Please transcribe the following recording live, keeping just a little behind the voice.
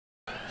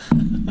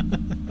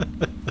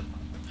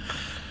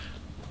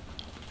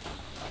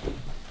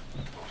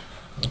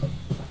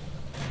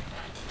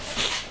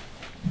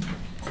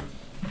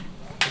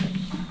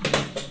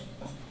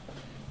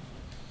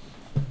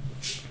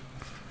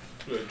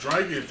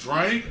I get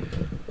drank.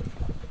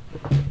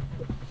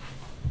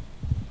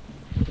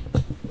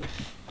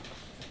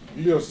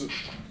 You got the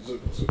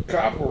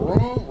copper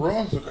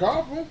runs the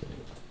copper.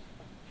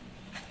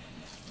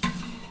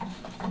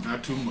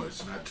 Not too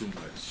much, not too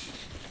much.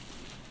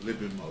 A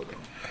little bit more though.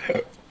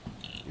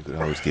 You could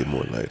always get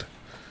more later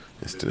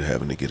instead of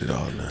having to get it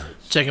all now.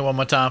 Check it one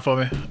more time for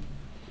me.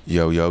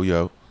 Yo, yo,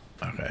 yo.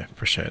 Okay,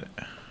 appreciate it.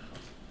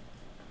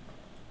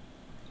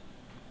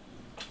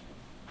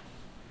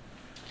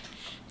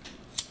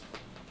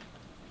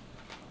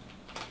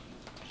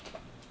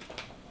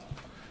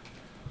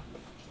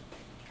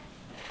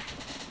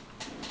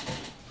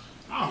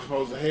 I'm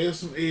supposed to have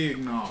some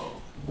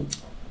eggnog.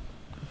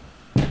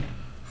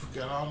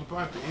 Forgot all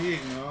about the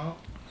eggnog.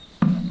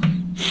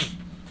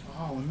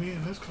 Oh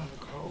man, that's kind of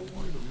cold.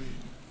 Wait a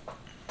minute.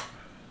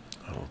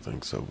 I don't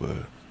think so,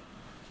 bud.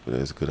 But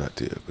that's a good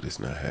idea, but it's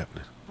not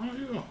happening. Oh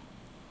yeah.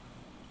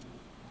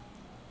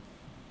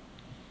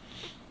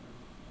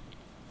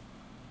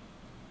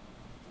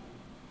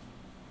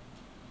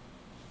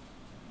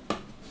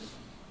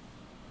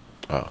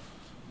 Oh. I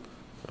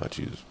thought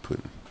you was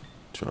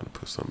trying to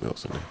put something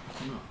else in there.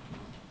 No.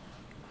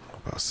 I'm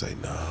about to say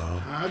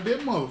no. I did,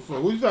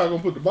 motherfucker. What you thought,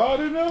 gonna put the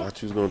body in there? I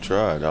thought you was gonna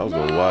try it. I was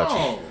gonna watch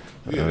it.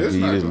 Yeah, I'll that's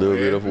give you not this gonna little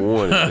bit of a happen.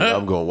 warning.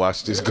 I'm gonna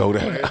watch this go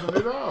down. Not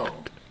at all.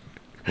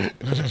 You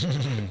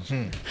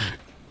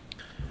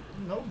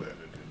know better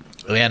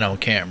than that. And on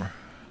camera.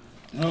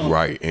 No.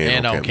 Right,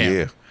 and on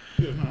camera.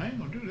 Yeah, no, I ain't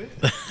gonna do that.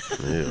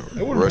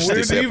 Yeah. It would Rush have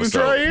this to even episode.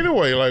 try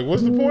anyway. Like,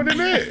 what's the point in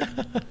that?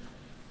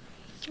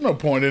 There's no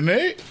point in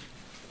that.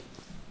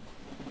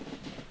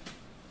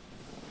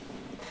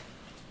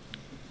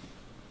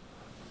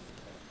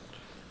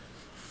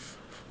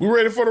 We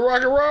ready for the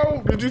rock and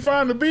roll? Did you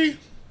find the B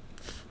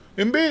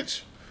and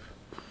bitch?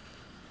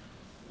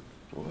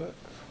 What?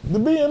 The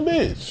B and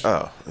bitch.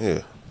 Oh,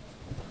 yeah.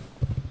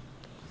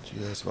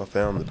 You asked if I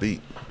found the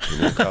beat. And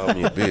then called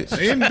me a bitch.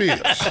 In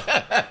bitch.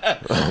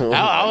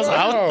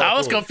 I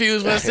was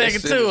confused for a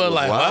second too. I was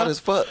like, wild what? as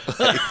fuck. It's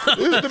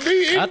the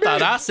B and I bitch.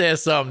 thought I said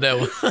something that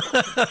was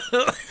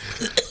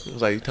It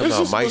was like, you talking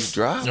about Mike's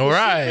Drive?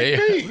 right.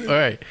 B.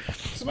 Right.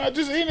 It's not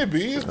just any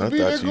B. It's the I B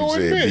thought that you go in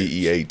said bitch.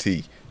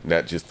 B-E-A-T,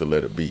 not just the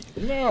letter B.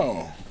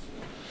 No.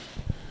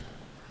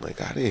 Like,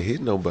 I didn't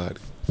hit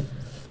nobody.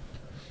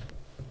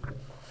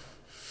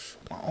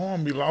 My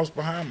arm be lost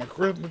behind my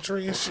Christmas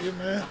tree and shit,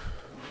 man.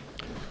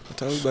 I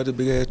told you about the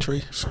big ass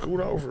tree. Scoot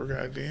over,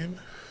 goddamn.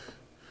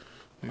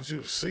 Need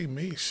you to see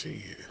me,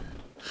 shit.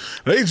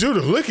 Need you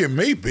to look at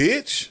me,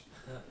 bitch.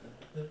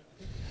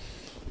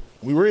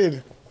 We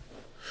ready?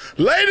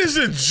 Ladies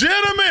and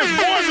gentlemen,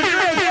 boys and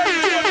girls,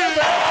 welcome to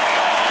another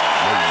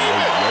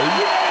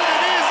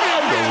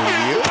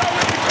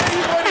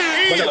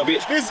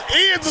This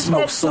is the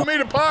Smoke For Me,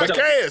 the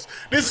podcast.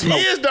 This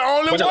is the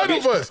only one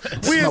of us.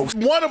 We is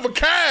one of a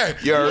kind.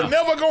 You're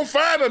never gonna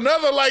find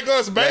another like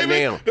us,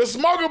 baby. The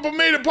Smoke For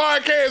Me, the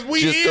podcast.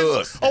 We just is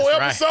us.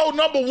 on episode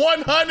number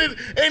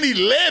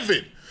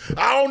 111.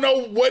 I don't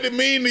know what it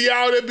mean to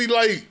y'all that be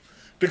like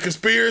the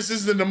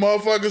conspiracists and the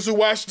motherfuckers who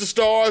watch the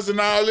stars and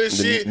all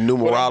this shit.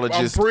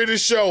 Numerologists. I'm pretty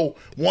sure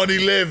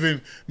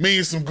 111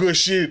 means some good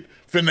shit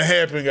finna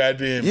happen,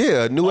 goddamn.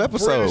 Yeah, new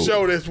episode. Pretty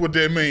sure that's what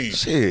that means.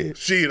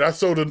 Shit. I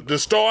saw the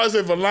stars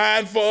have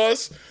aligned for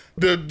us.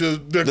 The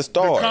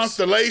stars, the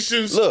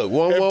constellations. Look,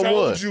 111. Have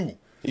told you.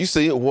 You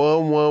see it,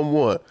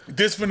 111.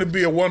 This finna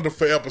be a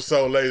wonderful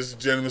episode, ladies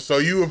and gentlemen. So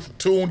you have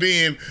tuned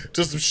in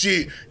to some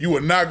shit you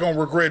are not gonna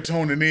regret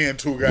tuning in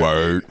to, guys.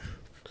 Word.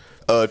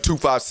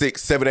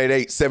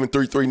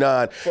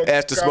 256-788-7339.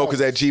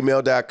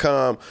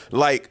 Askthesmokers@gmail.com.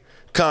 Like,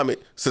 comment,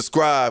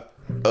 subscribe,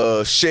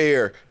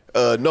 share,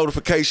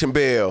 notification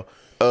bell,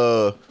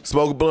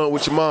 smoke a blunt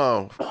with your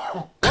mom. Wait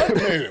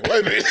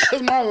a minute.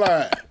 That's my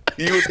line.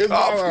 It's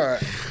my line.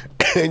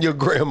 And your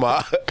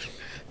grandma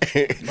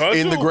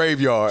in the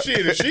graveyard.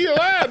 Shit, if she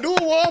alive, do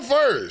it one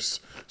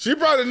first. She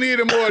probably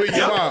needed more than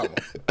your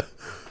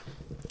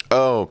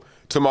mama.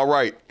 To my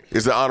right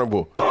is the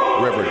Honorable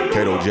Reverend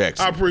Kato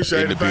Jackson. I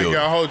appreciate it. Thank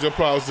y'all. Hold your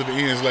applause to the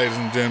ends, ladies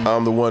and gentlemen.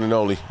 I'm the one and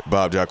only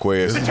Bob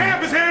Jaquez. The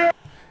champ is here.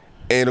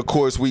 And of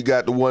course, we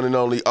got the one and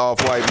only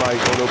Off-White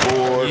Mike on the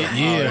board.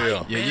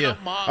 Yeah.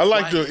 I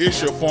like to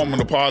issue a formal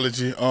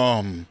apology.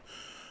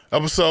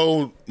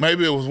 Episode,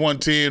 maybe it was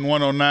 110,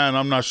 109,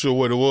 I'm not sure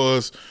what it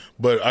was,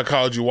 but I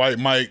called you White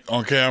Mike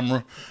on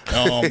camera,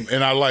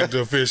 and I'd like to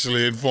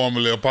officially and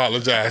formally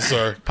apologize,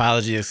 sir.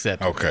 Apology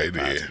accepted. Okay,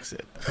 then.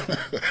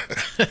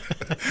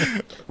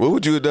 What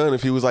would you have done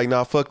if he was like,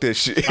 nah, fuck that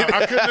shit?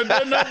 I couldn't have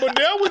done nothing but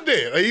dealt with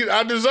that.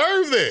 I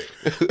deserve that.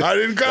 I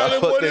didn't call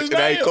him what his name.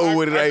 I ain't cool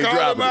with it. I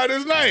called him out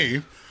his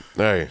name.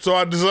 Hey. So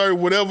I deserve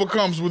whatever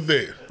comes with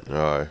that.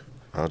 All right.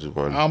 I just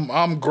wonder.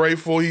 I'm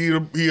grateful he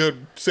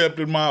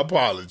accepted my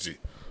apology.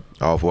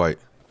 Off-White.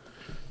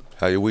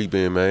 How your week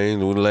been, man?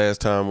 When the last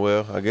time?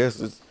 Well, I guess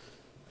it's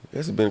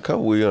been a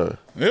couple weeks, huh?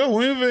 Yeah,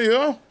 we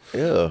been,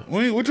 yeah.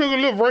 We took a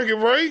little break.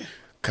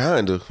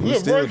 Kinda. We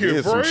still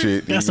did some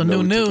shit. Got some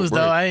new news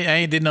though. I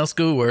ain't did no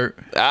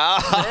schoolwork.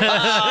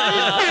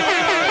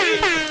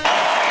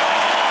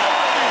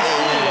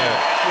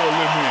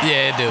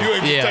 Yeah, it do. You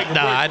ain't just take a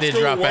break I from did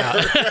school drop work.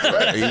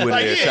 out. He went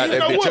Like, there and yeah, shot you that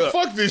know bitch what? up.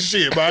 Fuck this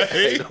shit, man.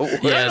 This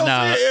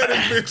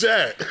bitch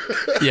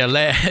out. Yeah,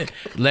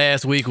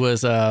 last week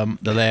was the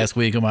last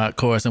week of my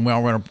course, and we're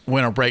on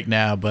winter break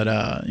now. But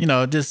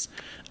just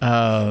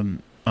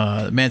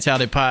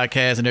Mentality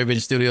Podcast and Everything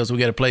Studios. We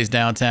got a place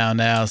downtown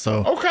now,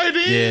 so Okay,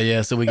 then.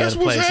 yeah. So we got That's a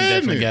place. what's We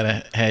definitely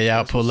happening. gotta have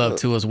y'all pull up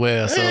to as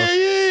well. So. Hell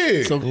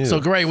yeah. So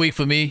great week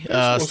for me.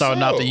 what's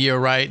Starting off up. the year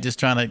right, just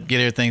trying to get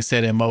everything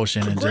set in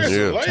motion and just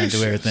trying to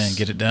do everything,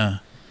 get it done.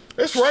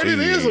 That's right. It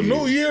is a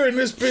new year in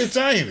this bitch,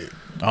 ain't it?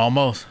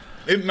 Almost.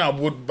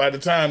 By the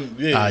time,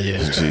 yeah.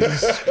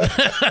 Jesus.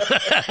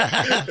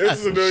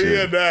 It's a new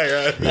year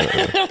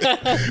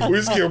now.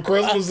 We skip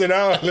Christmas and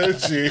all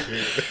that shit.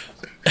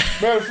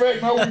 Matter of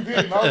fact, no, we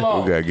didn't. Hold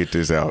on. We gotta get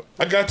this out.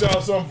 I got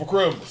y'all something for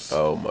Christmas.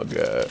 Oh my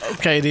God.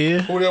 Okay,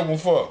 then. Who that one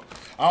for?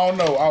 I don't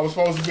know. I was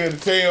supposed to be able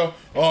to tell.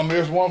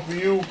 There's one for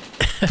you.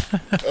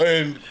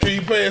 And can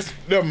you pass?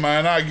 Never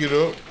mind. I'll get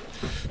up.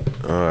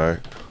 All right.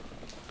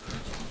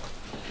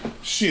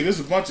 Shit, there's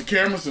a bunch of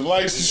cameras and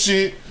lights and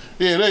shit.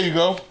 Yeah, there you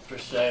go.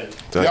 Appreciate it.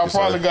 Y'all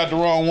probably got the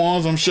wrong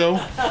ones, I'm sure.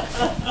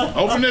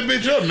 Open that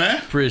bitch up, man.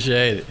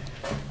 Appreciate it.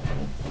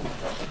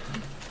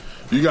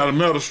 You got a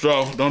metal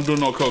straw. Don't do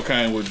no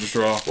cocaine with the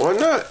straw. Why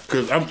not?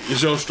 Because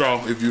it's your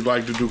straw if you'd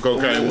like to do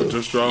cocaine with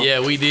the straw. Yeah,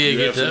 we did You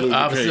get the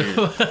absolutely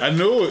opposite. can. I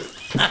knew it.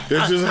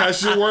 That's just how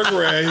shit work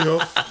around here.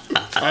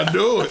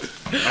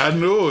 I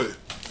knew it.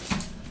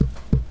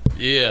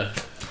 Yeah.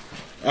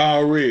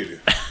 Already.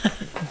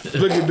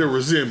 Look at the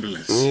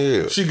resemblance.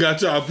 Yeah. She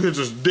got y'all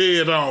pictures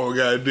dead on,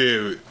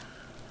 goddamn it.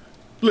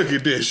 Look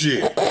at that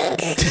shit.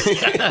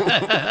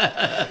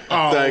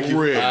 Thank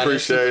you. Red.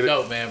 Appreciate it.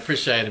 Dope, man.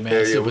 Appreciate it, man.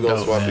 Yeah, Super we're gonna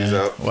dope, swap man. these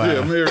out. Wow.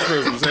 Yeah, Merry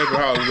Christmas, Happy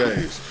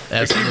Holidays.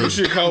 Absolutely. This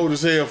shit cold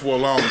as hell for a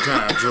long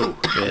time, too.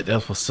 Yeah,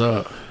 that's what's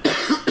up.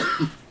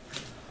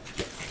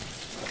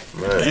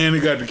 Man. And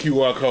it got the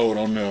QR code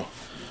on there.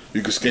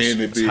 You can scan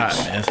that It's hot,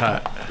 bitch. man. It's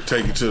hot.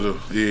 Take it to the,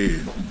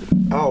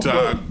 Oh,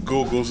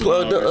 Googles and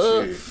plug all the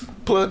that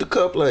shit. plug the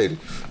cup lady.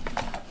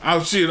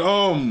 Oh, shit, I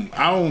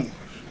don't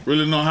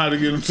really know how to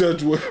get in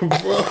touch with her.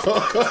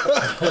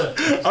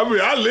 I mean,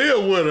 I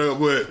live with her,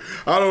 but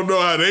I don't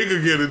know how they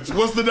could get it.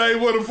 What's the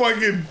name of the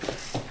fucking,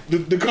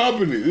 the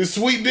company? It's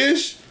Sweet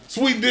Dish?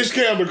 Sweet Dish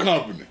Counter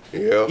Company.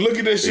 Yeah. Look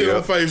at that shit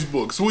on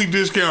Facebook. Sweet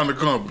Dish Counter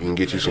Company. You can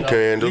get you some You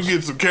candles.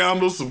 get some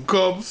candles, some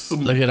cups,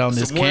 some. Look at it on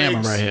this some camera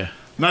wax. right here.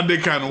 Not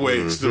that kind of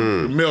wax, the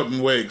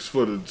melting wax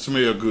for the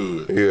smell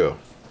good. Yeah.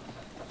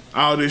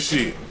 All this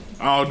shit,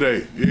 all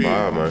day.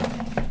 Yeah. Bye, man.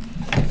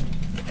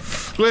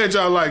 Glad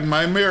y'all like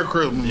my Merry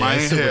Christmas, Yeah, man.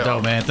 it's super Hell.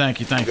 dope, man.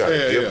 Thank you. Got a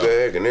Yeah, gift yeah.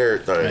 bag and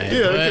everything.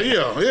 Man.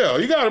 Yeah.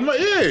 You got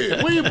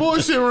to, we ain't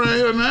bullshit around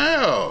here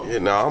now.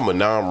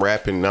 Yeah, I'm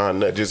rapping,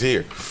 nut just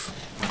here.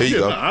 Here you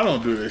Yeah, go. nah, I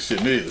don't do that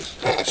shit neither.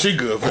 She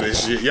good for that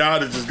shit. Y'all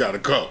just got a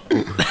cup. I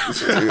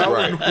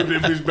right. wouldn't put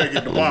that bitch back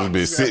in the You box.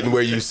 been sitting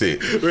where you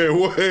sit. Man,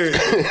 what?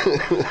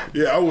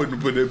 Yeah, I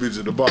wouldn't put that bitch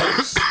in the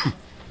box.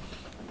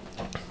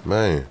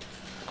 Man.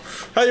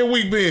 How your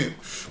week been,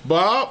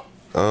 Bob?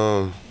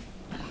 I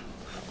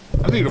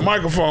need a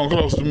microphone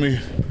close to me.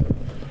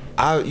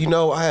 I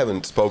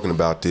haven't spoken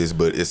about this,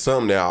 but it's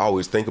something that I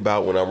always think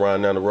about when I'm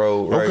riding down the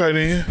road. Right?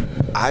 Okay,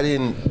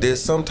 then.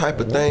 There's some type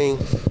of thing.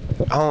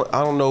 I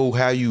don't know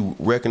how you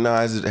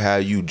recognize it, how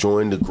you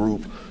join the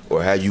group,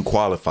 or how you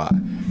qualify.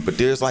 But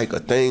there's like a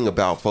thing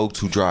about folks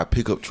who drive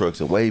pickup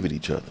trucks and wave at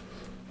each other.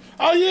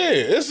 Oh, yeah.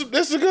 It's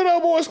a good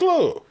old boys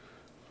club.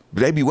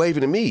 But they be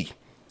waving at me.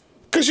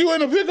 Because you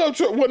in a pickup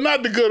truck. Well,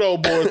 not the good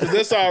old boys, because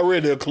that's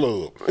already a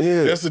club.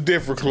 Yeah. That's a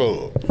different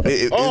club.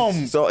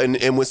 So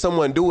when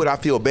someone do it, I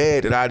feel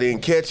bad that I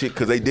didn't catch it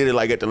because they did it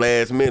like at the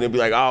last minute and be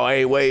like, oh, I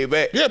ain't wave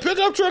back. Yeah,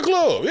 pickup truck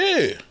club.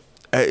 Yeah.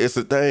 It's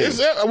a thing.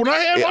 When I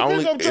had my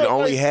pickup truck, it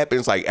only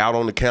hahappens like out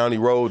on the county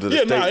roads or the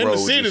state in the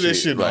roads. city, and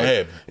this shit don't like,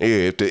 happen.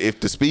 Yeah, if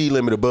the speed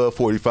limit above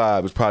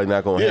 45 is probably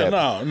not gonna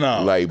happen.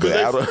 No. Like, but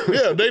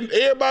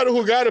everybody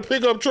who got a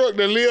pickup truck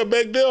that live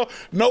back there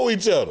know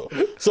each other,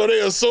 so they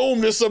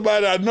assume there's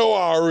somebody I know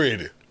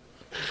already.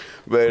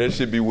 Man, that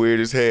should be weird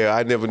as hell.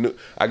 I never knew.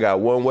 I got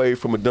one wave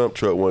from a dump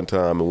truck one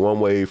time and one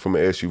wave from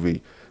an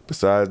SUV.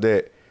 Besides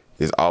that,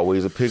 it's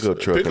always a pickup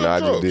truck, and I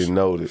just didn't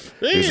know that.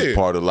 This is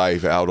part of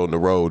life out on the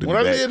road. When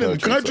I lived in the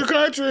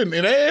country in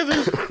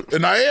Athens,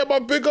 and I had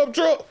my pickup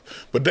truck,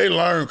 but they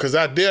learn because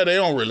out there they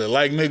don't really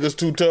like niggas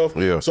too tough.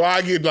 Yeah. So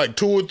I get like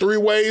 2 or 3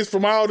 waves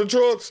from all the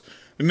trucks.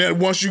 And then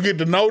once you get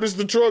to notice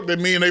the truck, that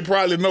mean they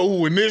probably know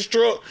who in this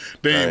truck.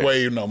 They ain't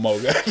wave no more.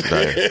 Like,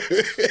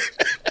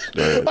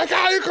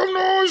 how you come to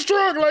orange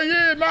truck? Like,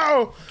 yeah,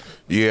 no.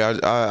 Yeah,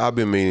 I've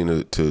been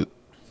meaning to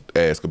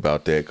ask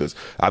about that because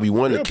I be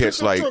wanting to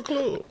catch like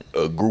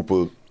a group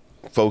of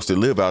folks that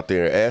live out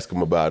there and ask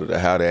them about it.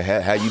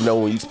 How you know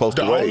when you supposed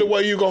to wave. The only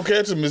way you gonna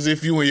catch them is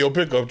if you in your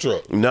pickup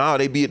truck. Nah,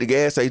 they be at the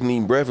gas station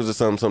eating breakfast or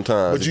something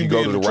sometimes. But if you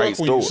go to the right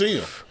when store. you see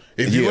them.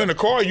 If you in the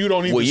car, you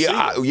don't even see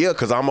it. Yeah,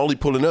 because I'm only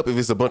pulling up if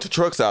it's a bunch of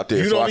trucks out there,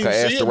 You so don't I can even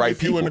ask see the them right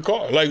if you people. in the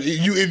car. Like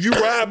if you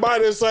ride by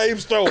that same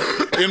store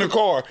in the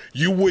car,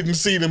 you wouldn't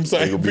see them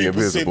same be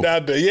people invisible. sitting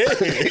out there.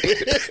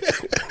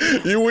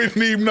 Yeah, you wouldn't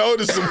even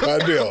notice them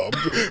out there.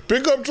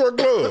 Pickup truck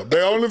club.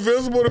 They're only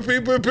visible to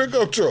people in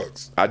pickup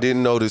trucks. I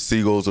didn't know that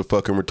seagulls are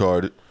fucking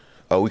retarded.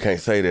 Oh, we can't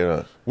say that,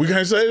 huh? We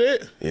can't say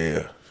that.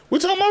 Yeah. We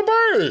talking about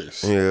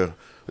birds. Yeah.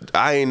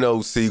 I ain't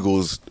know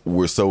seagulls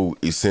were so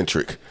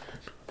eccentric.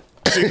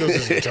 Seagulls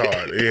is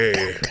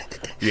retarded.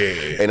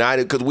 Yeah.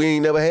 And because we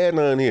ain't never had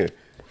none here.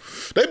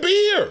 They be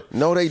here.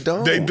 No, they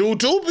don't. They do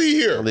too be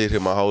here. I lived here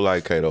my whole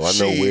life, Kato. I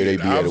know where they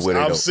be at and where they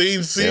don't. I've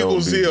seen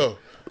seagulls They don't here.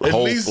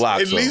 be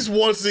At least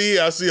once a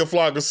year, I see a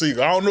flock of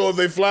seagulls. I don't know if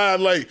they fly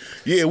like,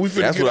 we finna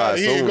That's get what I out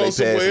here and assume. go They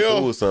somewhere passing through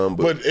or else.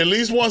 something, But at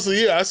least once a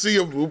year, I see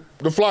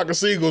the flock of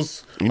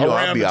seagulls You know,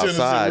 around I'd be the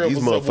Tennessee outside. River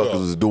These somewhere. motherfuckers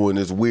was doing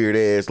this weird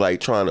ass,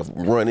 like trying to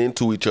run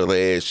into each other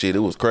ass shit. It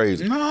was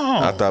crazy. No.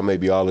 I thought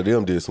maybe all of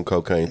them did some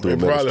cocaine through They a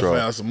metal probably straw.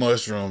 found some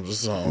mushrooms or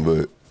something.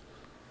 But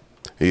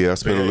yeah, I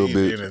spent a They little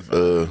ain't bit,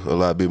 anything. a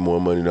lot bit more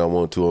money than I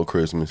want to on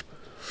Christmas.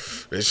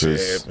 That shit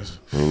 'Cause, happens.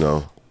 You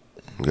know,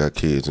 got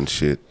kids and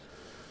shit.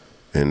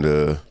 And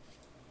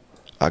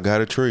I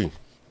got a tree.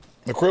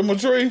 The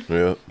Christmas tree?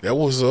 Yeah. That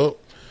what's up.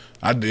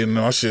 I didn't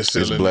know. I shit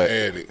still It's in black. the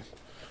attic.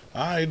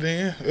 All right,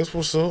 then. That's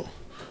what's up.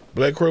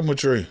 Black Christmas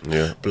tree.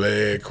 Yeah.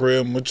 Black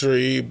Christmas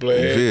tree. Black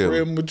You feel me?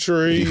 Christmas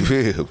tree. You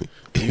feel me?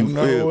 You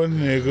know a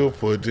nigga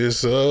put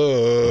this up.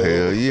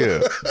 Hell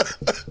yeah.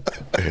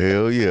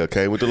 Hell yeah.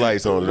 Came with the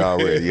lights on it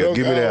already. Yeah,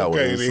 give me that one.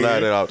 Okay,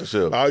 Slide then. it out the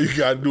shelf. All you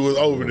gotta do is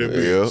open that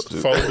bitch,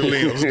 Yeah. fold the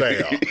limbs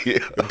down,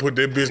 Yeah. and put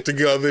that bitch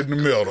together in the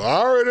middle.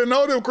 I already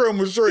know them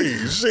Christmas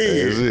trees.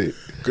 Shit. That's it.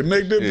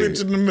 Connect that Yeah.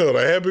 bitch in the middle.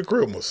 Happy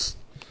Christmas.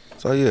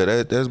 So yeah,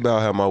 that's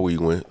about how my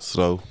week went.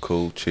 Slow,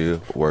 cool,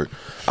 chill, work.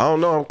 I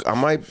don't know. I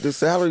might the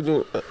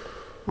salary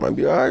might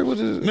be all right with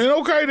it. Man,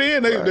 okay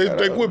then.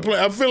 They quit playing.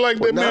 I feel like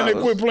that man. They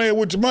quit playing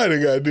with your money.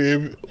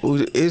 Goddamn.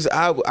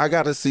 I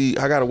gotta see.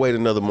 I gotta wait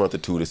another month or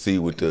two to see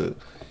what the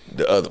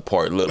other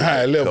part look like.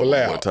 How it level couple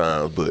out. more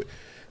times,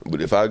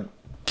 but if I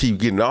keep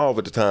getting off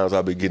at the times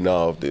I've been getting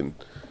off, then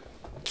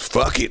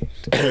fuck it.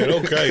 Man,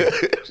 okay.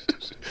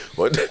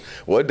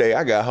 One day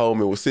I got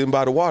home and was sitting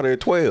by the water at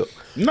 12.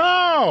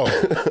 No.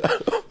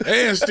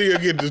 And still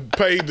get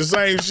paid the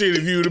same shit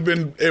if you'd have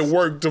been at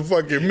work till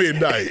fucking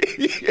midnight.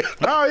 Yeah.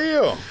 Oh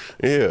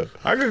yeah. Yeah.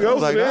 I could go was for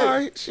like, that. all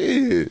right,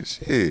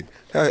 shit.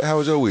 How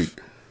was your week?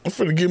 I'm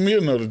finna give me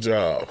another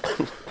job.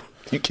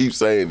 You keep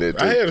saying that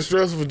too. I had a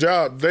stressful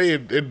job day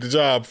at the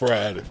job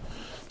Friday.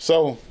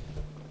 So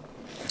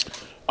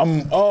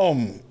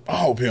I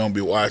hope he don't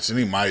be watching.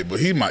 He might, but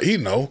he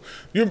know.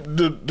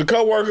 The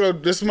coworker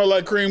that smell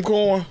like cream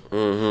corn.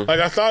 Mm-hmm. Like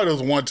I thought it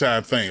was a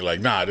one-time thing.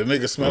 Like nah, the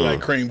nigga smell like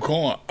cream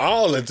corn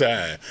all the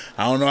time.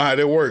 I don't know how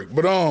that work,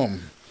 but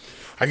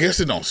I guess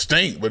it don't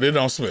stink, but it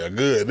don't smell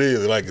good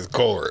either. Like it's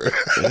corn.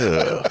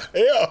 Yeah.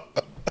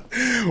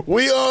 Yeah.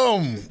 We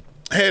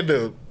had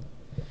to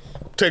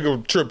take a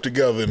trip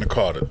together in the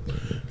car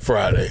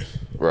Friday,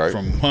 Right.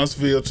 from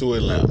Huntsville to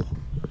Atlanta.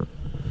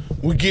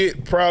 We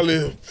get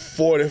probably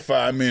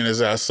 45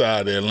 minutes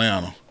outside of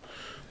Atlanta.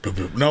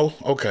 No,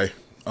 okay.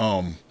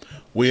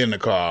 We in the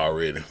car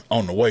already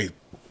on the way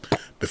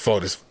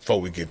before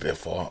we get that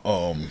far.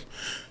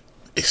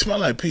 It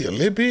smelled like pee a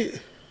little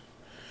bit,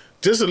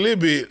 just a little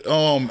bit.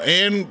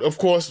 And of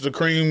course the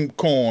cream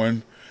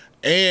corn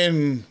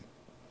and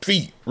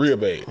feet real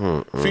bad.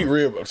 Feet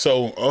real bad.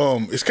 So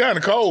it's kind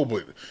of cold,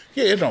 but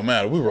yeah, it don't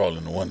matter. We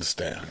rolling the window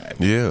down.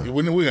 Yeah.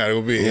 We gotta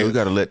go bed. Yeah, we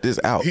gotta let this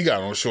out. He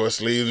got on short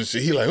sleeves and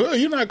shit. He like, well,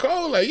 you not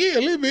cold? Like, yeah,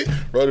 a little bit.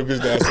 Roll the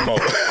bitch down some more.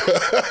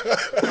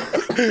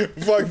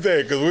 Fuck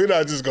that, because we're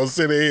not just gonna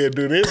sit here and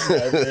do this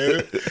now,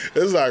 man.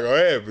 It's not gonna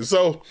happen.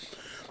 So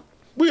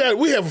we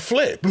have a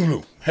flat.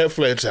 Have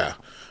flat tire.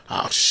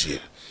 Oh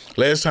shit.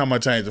 Last time I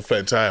changed the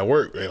flat tire at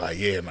work, they like,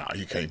 yeah, nah,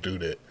 you can't do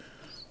that.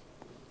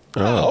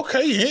 Oh,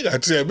 okay, you ain't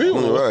got to tell me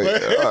what. Right.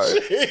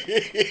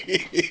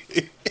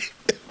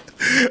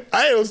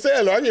 I ain't gonna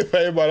say I get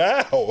paid by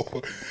the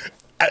hour.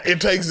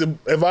 It takes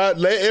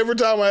every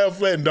time I have a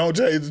flat and don't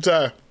change the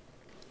tire,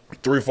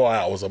 3-4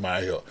 hours I'm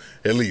out here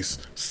at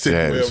least sitting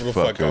That wherever is the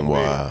fuck I'm fucking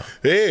wild.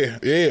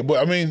 at. Yeah, but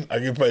I mean I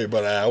get paid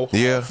by the hour.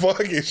 Yeah.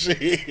 Fucking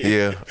shit.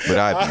 Yeah, but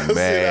I'd be I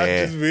sit out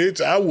this mad.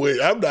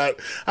 bitch.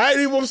 I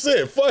ain't even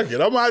upset. Fuck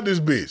it. I'm out this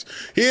bitch.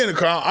 He in the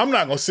car. I'm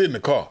not gonna sit in the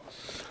car.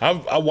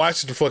 I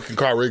watched the fucking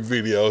car wreck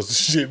videos. The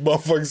shit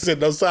motherfuckers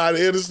sitting outside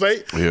the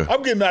interstate. Yeah.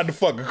 I'm getting out the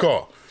fucking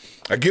car.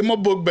 I get my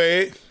book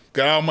bag,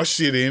 got all my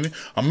shit in it.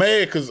 I'm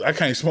mad because I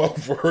can't smoke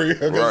for real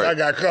because Right. I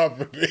got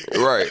company.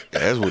 Right.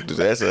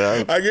 That's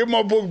how I get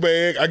my book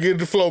bag. I get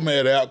the floor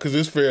mat out because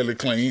it's fairly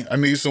clean. I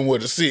need somewhere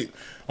to sit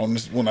on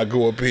this when I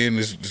go up here in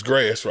this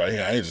grass right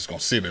here. I ain't just gonna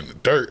sit in the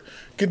dirt.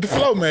 Get the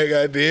floor mat,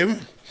 goddamn it.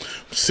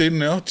 I'm sitting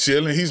there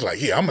chilling. He's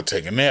like, yeah, I'm gonna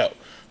take a nap.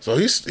 So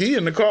he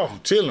in the car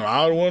chilling.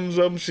 All the ones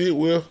of them shit.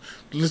 We'll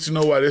let you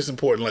know why that's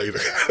important later.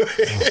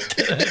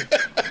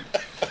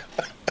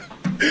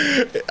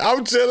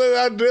 I'm chilling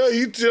out there.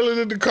 He chilling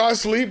in the car,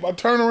 sleep. I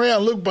turn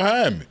around, look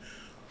behind me.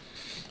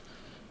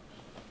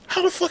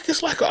 how the fuck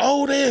it's like an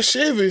old ass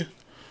Chevy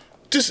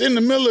just in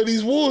the middle of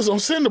these woods on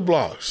cinder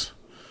blocks?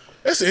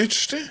 That's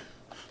interesting.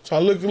 So I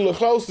look a little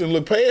closer and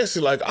look past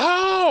it like,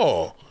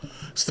 oh,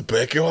 it's the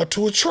backyard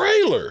to a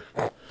trailer.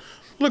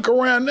 Look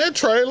around that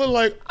trailer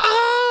like,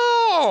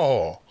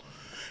 oh,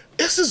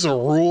 this is a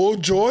rural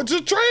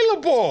Georgia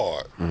trailer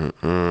park.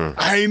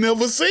 I ain't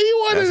never seen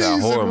one of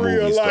these in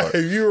real life.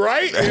 You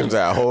right? That's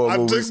how horror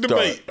movies start.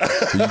 I took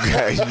the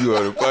bait. You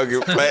on a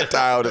fucking flat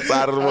tire on the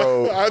side of the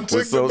road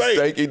with some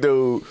stanky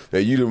dude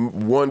that you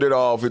done wandered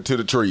off into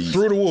the trees.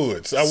 Through the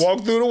woods. I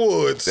walked through the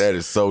woods. That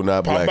is so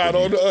not black. Pop out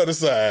on the other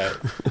side.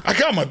 I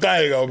got my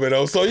thing on it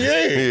though, so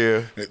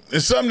yeah.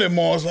 And something that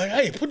mom's like,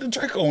 hey, put the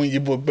Draco in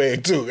your book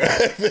bag too.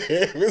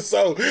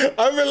 So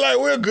I feel like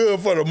we're good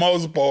for the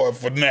most part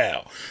for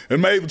now.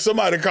 And maybe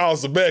somebody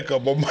calls the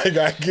backup, or maybe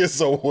I get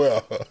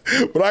somewhere.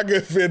 But I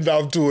get fend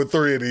off 2 or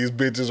 3 of these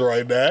bitches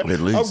right now. At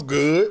least. I'm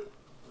good.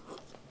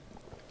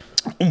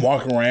 I'm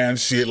walking around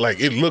shit like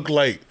it looked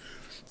like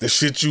the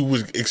shit you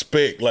would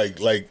expect.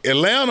 Like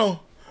Atlanta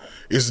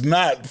is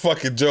not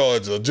fucking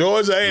Georgia.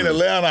 Georgia ain't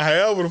Atlanta,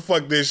 however the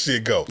fuck that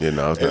shit go. Yeah,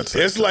 no,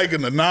 it's like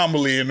an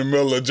anomaly in the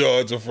middle of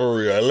Georgia for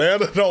real.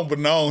 Atlanta don't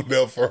belong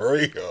there for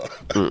real.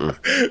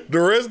 The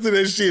rest of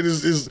that shit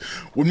is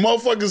when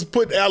motherfuckers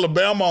put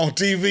Alabama on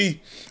TV,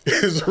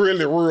 it's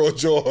really rural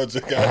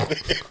Georgia.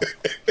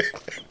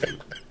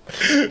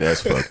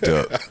 That's fucked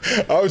up.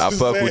 I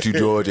fuck with you,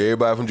 Georgia.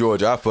 Everybody from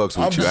Georgia, I fucks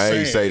with you. I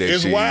ain't say that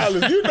it's shit. Wild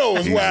as, you know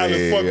it's wild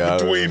as fuck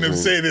between them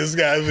cities,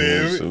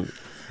 goddamn.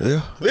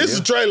 This is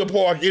a trailer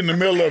park in the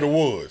middle of the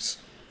woods.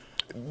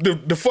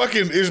 The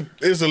fucking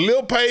is a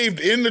little paved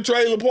in the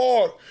trailer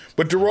park,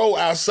 but the road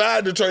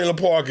outside the trailer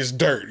park is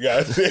dirt.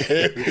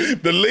 Goddamn.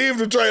 To leave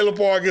the trailer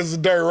park is a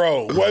dirt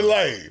road. One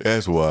lane.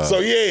 That's wild. So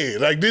yeah,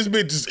 like this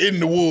bitch is in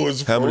the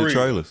woods. How many real.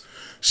 Trailers?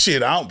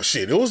 Shit,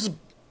 it was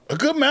a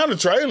good amount of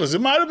trailers.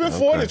 It might have been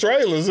 40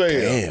 trailers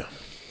there. Damn.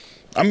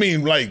 I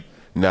mean, like.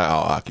 Not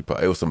all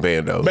occupied. It was some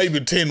bandos. Maybe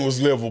 10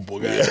 was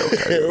livable. Yeah,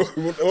 okay.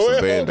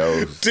 Some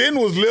bandos. 10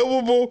 was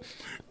livable.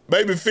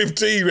 Maybe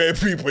 15 had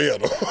people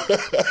in them.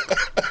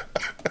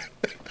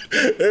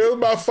 It was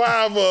about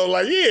 5 of them.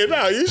 Like, yeah,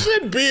 no, you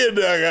shouldn't be in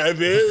there,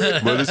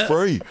 goddamn. But it's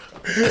free.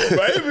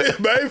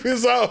 Maybe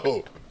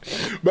so.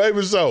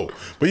 Maybe so.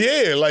 But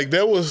yeah, like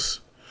that was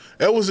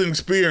an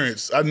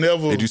experience. I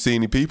never. Did you see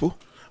any people?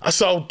 I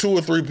saw 2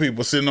 or 3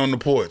 people sitting on the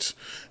porch,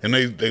 and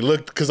they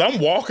looked, because I'm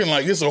walking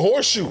like it's a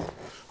horseshoe.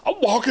 I'm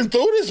walking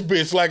through this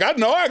bitch like I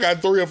know I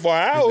got 3 or 4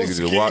 hours. Niggas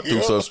just walk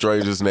through some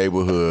stranger's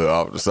neighborhood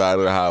off the side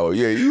of the highway.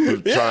 Yeah, you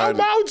was trying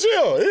I'm out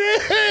here.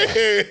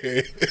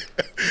 Yeah.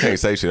 Can't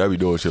say shit. I be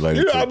doing shit like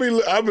that.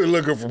 I've been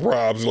looking for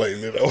problems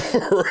lately though,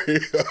 for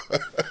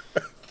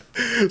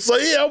real. So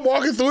yeah, I'm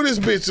walking through this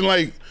bitch and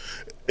like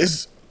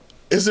it's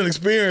an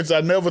experience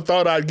I never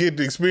thought I'd get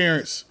to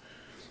experience.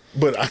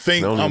 But I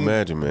think I'm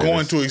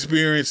going to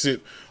experience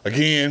it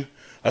again.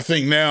 I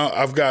think now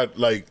I've got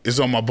like it's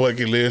on my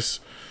bucket list.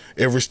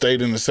 Every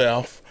state in the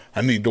South,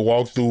 I need to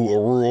walk through a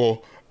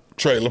rural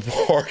trailer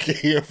park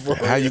here.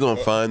 How you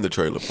gonna find the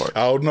trailer park?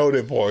 I don't know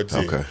that part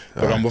yet. Okay,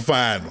 but I'm gonna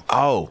find them.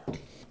 Oh,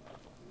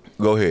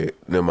 go ahead.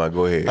 Never mind.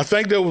 Go ahead. I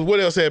think there was what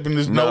else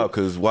happened. No,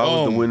 because why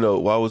was the window?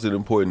 Why was it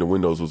important the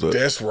windows was up?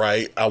 That's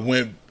right. I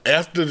went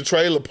after the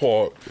trailer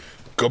park.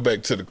 Go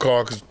back to the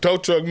car because tow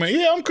truck man.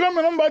 Yeah, I'm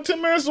coming. I'm about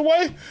 10 minutes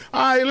away.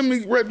 All right, let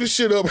me wrap this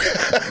shit up.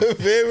 Let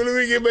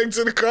me get back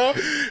to the car.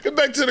 Get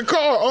back to the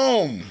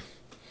car.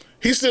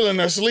 He's still in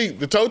there asleep.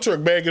 The tow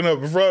truck backing up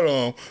in front of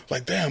him.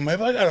 Like, damn,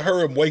 man, I gotta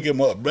hurry and wake him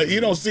up. But you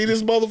don't see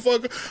this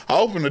motherfucker? I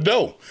opened the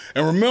door.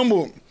 And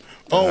remember,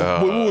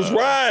 when we was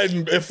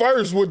riding at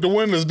first with the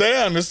windows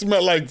down, it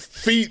smelled like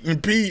feet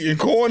and pee and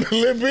corn a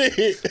little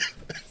bit.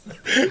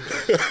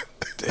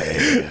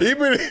 Damn. He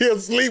been here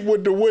asleep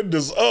with the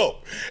windows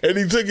up, and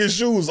he took his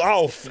shoes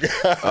off.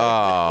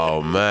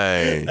 Oh,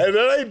 man. And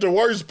that ain't the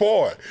worst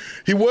part.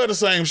 He wear the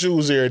same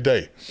shoes every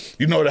day.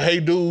 You know the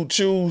Hey Dude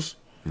shoes?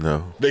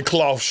 No. They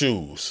cloth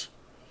shoes.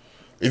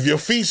 If your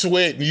feet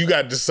sweat and you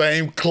got the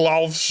same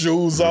cloth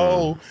shoes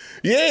on,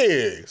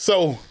 yeah.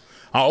 So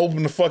I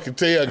opened the fucking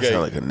tailgate.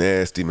 Sound like a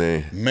nasty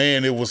man.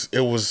 Man, it was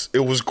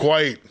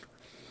quite.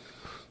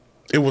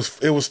 It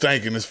was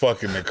stinking as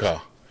fuck in the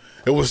car.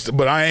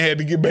 But I ain't had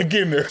to get back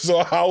in there, so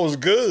I was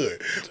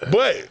good.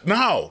 But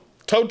no,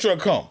 tow truck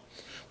come.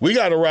 We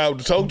got to ride with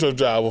the tow truck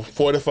driver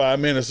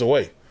 45 minutes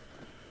away.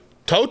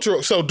 Tow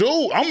truck. So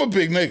dude, I'm a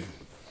big nigga.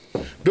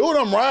 Dude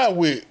I'm riding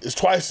with is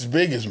twice as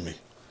big as me.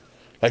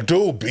 Like,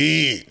 dude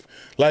big.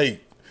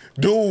 Like,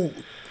 dude.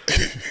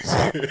 I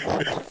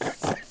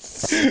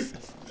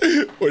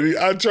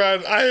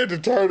had to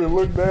turn and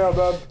look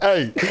down.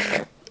 Hey,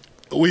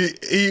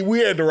 we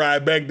had to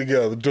ride back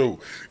together, too.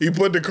 He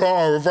put the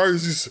car in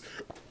reverse. He said,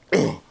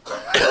 like,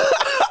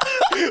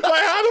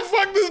 how the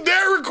fuck does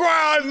that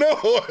require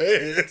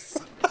noise?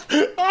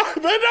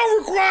 That don't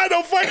require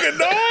no fucking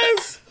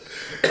noise.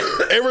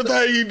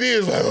 Everything he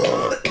did is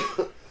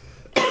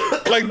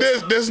like,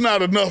 that's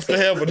not enough to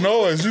have a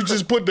noise. You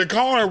just put the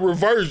car in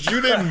reverse.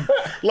 You didn't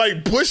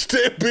like push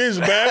that bitch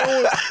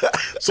backwards.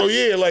 So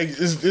yeah, like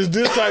it's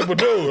this type of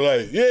dude.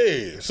 Like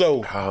yeah.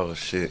 So oh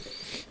shit.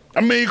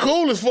 I mean, he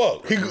cool as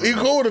fuck. He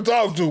cool to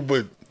talk to,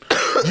 but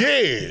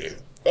yeah.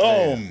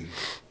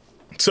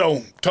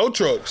 So tow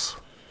trucks,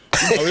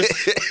 you know,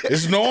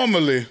 it's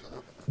normally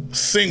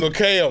single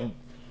cab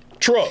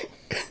truck.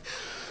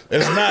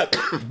 It's not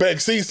back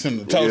seats in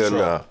the tow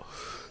truck.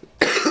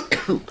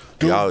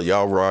 Nah.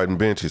 Y'all riding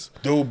benches.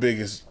 Dude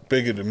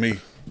bigger than me.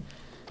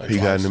 Like he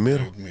got in the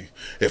middle?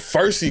 At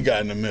first he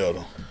got in the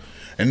middle.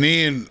 And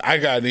then I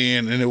got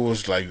in and it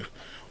was like,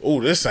 oh,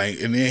 this ain't.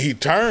 And then he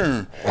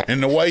turned.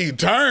 And the way he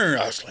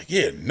turned, I was like,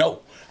 yeah,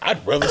 no.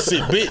 I'd rather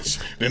sit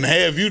bitch than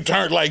have you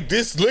turn like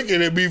this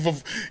looking at me for,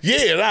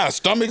 yeah, and our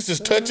stomachs is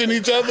touching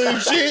each other and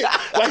shit.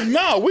 Like,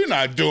 no, we're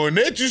not doing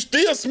that. You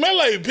still smell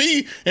like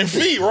pee and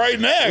feet right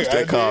now. What's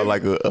that called,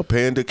 like a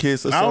panda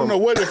kiss or something? I don't know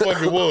what the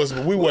fuck it was,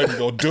 but we wasn't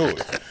going to do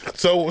it.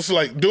 So it's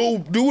like,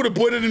 dude would have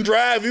put it in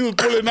drive. He was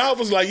pulling off. I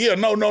was like, yeah,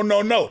 no.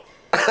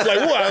 Like,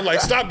 what? I was like,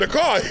 stop the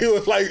car. He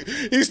was like,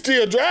 he's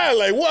still driving.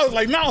 Like, what? I was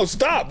like, no,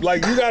 stop.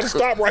 Like, you got to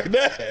stop right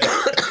there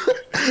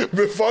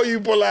before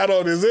you pull out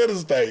on this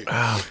interstate.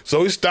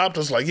 So he stopped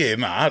us like, yeah,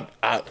 nah,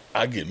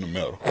 I get in the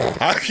middle.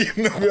 I get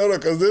in the middle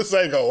because this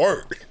ain't going to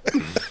work.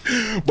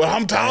 But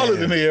I'm taller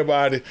than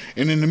everybody.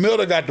 And in the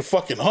middle, I got the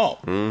fucking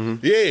hump.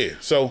 Mm-hmm. Yeah.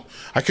 So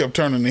I kept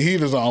turning the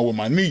heaters on with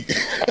my knee.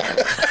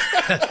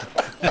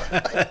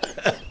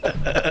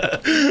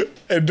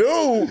 And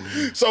dude,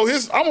 so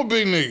I'm a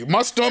big nigga.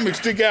 My stomach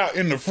stick out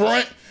in the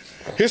front.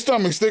 His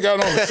stomach stick out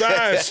on the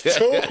sides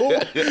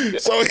too.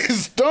 So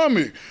his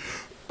stomach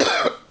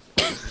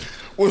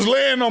was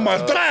laying on my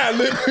thigh a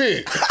little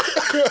bit.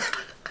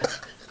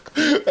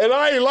 And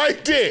I ain't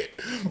like that.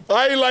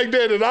 I ain't like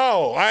that at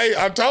all.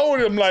 I told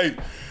him like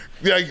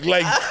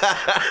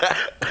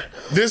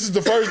this is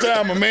the first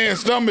time a man's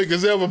stomach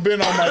has ever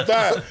been on my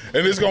thigh,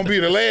 and it's gonna be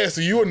the last,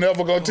 and you were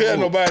never gonna tell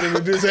nobody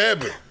that this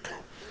happened.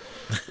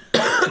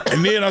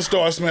 And then I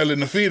start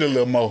smelling the feet a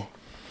little more.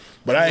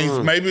 But I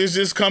ain't, maybe it's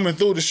just coming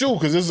through the shoe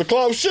because it's a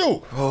closed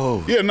shoe.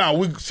 Oh. Yeah, no,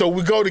 we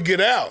go to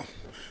get out.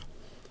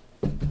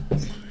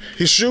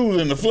 His shoes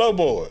in the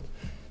floorboard.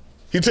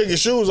 He took his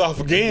shoes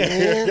off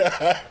again.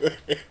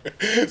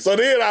 So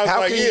then I was How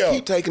like, can he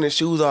keep taking his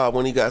shoes off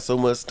when he got so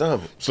much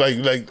stomach? It's like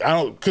I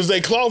don't, because they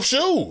cloth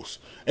shoes.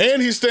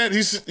 And he stand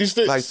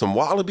like some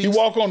wallabies? He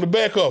walk on the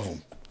back of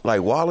them.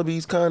 Like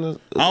wallabies kind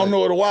of? I don't know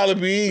what a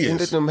wallaby is.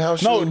 Isn't it them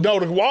house no, shoes? No,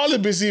 the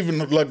wallabies even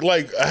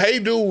like a hey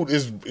dude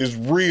is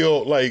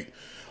real. Like,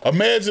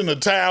 imagine a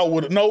towel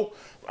with no,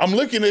 I'm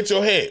looking at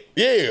your hat.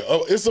 Yeah,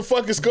 it's a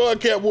fucking skull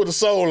cap with a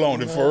sole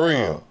on it for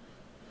real.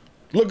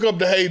 Look up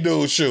the hey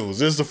dude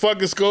shoes. It's a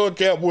fucking skull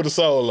cap with a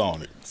sole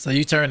on it. So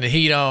you turn the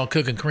heat on,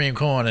 cooking cream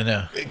corn in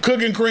there.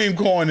 Cooking cream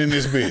corn in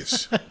this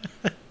bitch.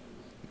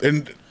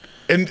 and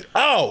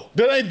oh,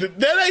 that ain't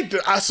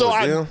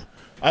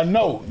I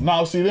know.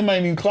 No, see, them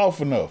ain't even cloth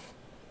enough.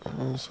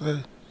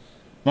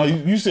 No,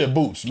 you said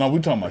boots. No, we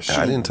talking about shoes.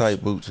 I didn't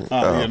type boots.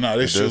 Yeah, no,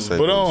 they shoes.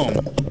 But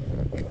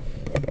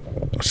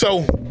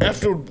so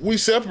after we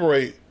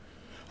separate,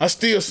 I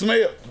still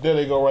smell. There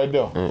they go, right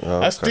there. Okay.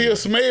 I still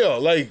smell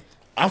like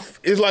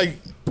it's like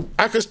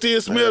I could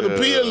still smell the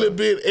pee a little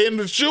bit and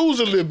the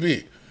shoes a little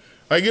bit,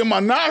 like in my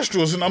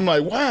nostrils, and I'm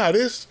like, wow,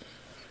 that's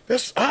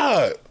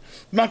odd.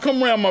 And I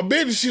come around my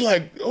bed and she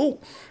like, oh,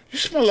 you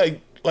smell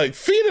like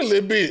feet a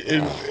little bit,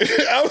 and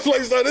I was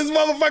like, so this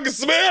motherfucker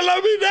smell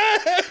like me now.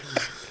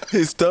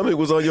 His stomach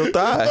was on your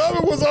thigh. His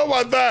stomach was on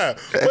my thigh,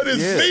 but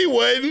his feet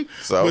wasn't.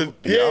 So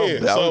but,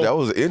 that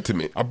was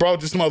intimate. I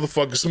brought this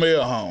motherfucking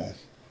smell home.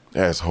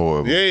 That's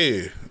horrible.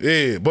 Yeah.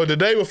 But the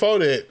day before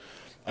that,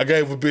 I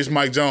gave a bitch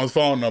Mike Jones'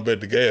 phone number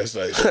at the gas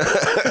station.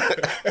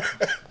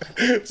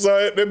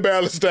 So they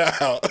balanced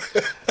out.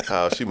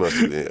 Oh, she must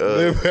have been.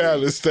 They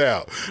balanced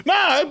out. Nah,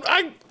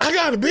 I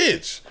got a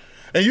bitch.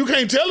 And you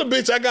can't tell a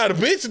bitch I got a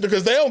bitch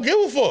because they don't give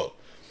a fuck.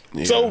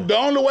 Yeah. So the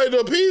only way to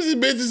appease these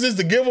bitches is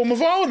to give them a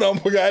phone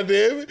number,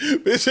 goddamn it.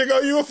 Bitch, they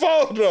got you a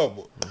phone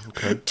number.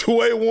 Okay.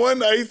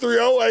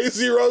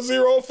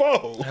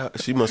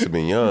 281-830-8004. She must have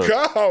been young.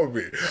 Call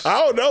me. I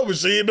don't know, but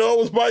she didn't know it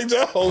was Mike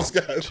Jones.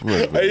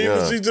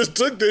 She just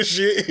took this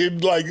shit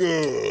and like,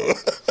 I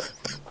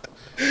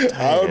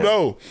don't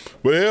know.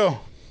 But yeah.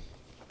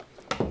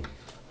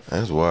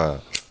 That's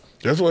wild.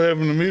 That's what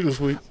happened to me this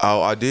week.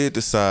 Oh, I did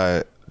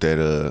decide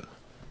that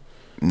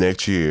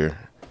next year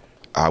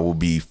I will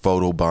be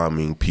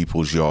photobombing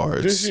people's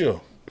yards this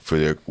year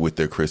with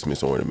their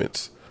Christmas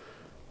ornaments.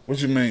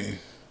 What you mean?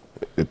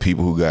 The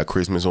people who got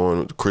Christmas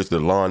the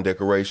lawn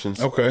decorations.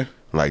 Okay.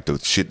 Like the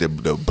shit that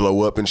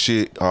blow up and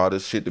shit, all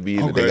this shit to be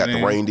in it. They got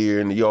the reindeer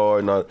in the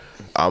yard, and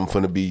I'm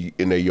finna be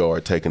in their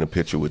yard taking a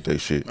picture with their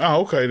shit.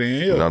 Oh, okay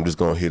then, yeah. And I'm just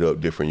gonna hit up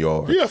different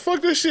yards. Yeah,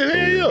 fuck this shit.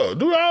 Hell yeah.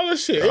 Do all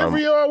this shit.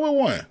 Every yard with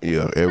one.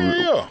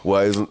 Yeah,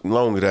 Well, as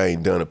long as I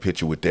ain't done a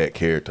picture with that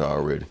character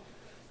already.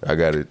 They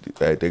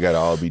gotta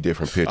all be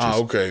different pictures.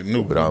 Oh, okay.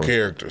 New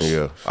characters.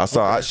 Yeah. I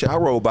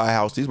rode by a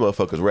house, these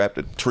motherfuckers wrapped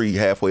the tree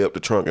halfway up the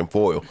trunk in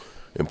foil.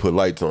 and put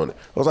lights on it.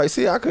 I was like,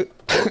 see, I could.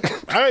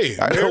 Hey,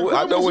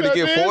 I know where to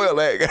get foil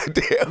at,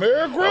 goddamn.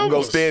 I'm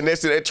gonna stand next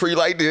to that tree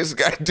like this,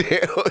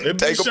 goddamn.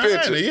 Take a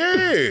picture.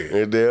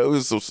 Yeah. And there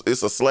it's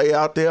a sleigh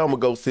out there. I'm gonna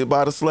go sit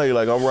by the sleigh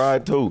like I'm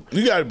riding too.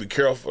 You gotta be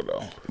careful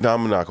though. No,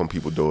 I'm gonna knock on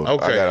people's doors.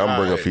 Okay, I'm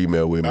gonna bring a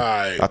female with me.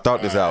 Right, I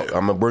thought this out.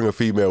 I'm gonna bring a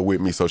female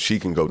with me so she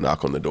can go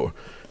knock on the door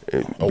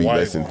and be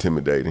less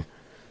intimidating.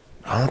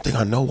 I don't think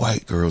I know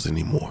white girls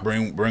anymore.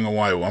 Bring a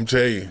white one. I'm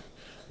telling you,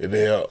 it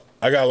help.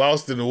 I got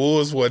lost in the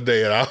woods one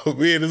day, and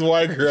me and this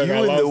white girl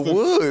got lost in the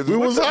woods. We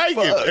was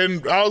hiking,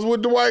 and I was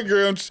with the white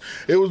girl. And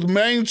it was the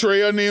main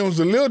trail, and then it was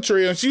a little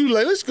trail. And she was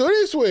like, "Let's go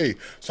this way."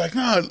 It's like,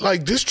 nah,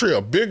 like this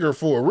trail bigger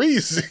for a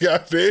reason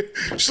out there.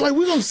 She's like,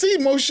 "We gonna see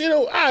more shit."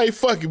 Oh, all right,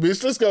 fuck it,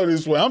 bitch. Let's go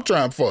this way. I'm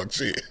trying to fuck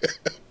shit.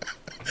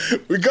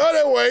 We go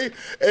that way,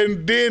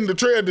 and then the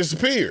trail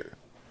disappeared.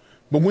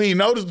 But we ain't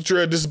noticed the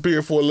trail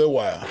disappeared for a little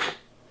while.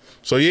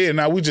 So yeah,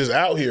 now we just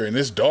out here and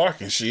it's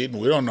dark and shit,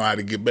 and we don't know how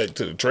to get back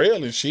to the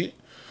trail and shit.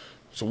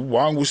 So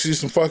we see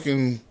some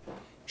fucking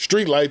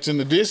street lights in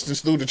the distance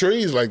through the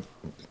trees, like,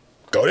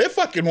 go that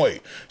fucking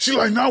way. She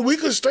like, no, we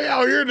could stay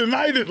out here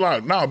tonight. It's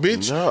like, nah,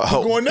 bitch,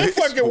 we're going that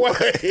fucking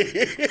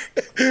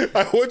way.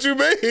 Like, what you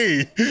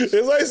mean?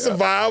 It's like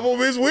survival,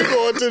 bitch. We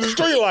going to the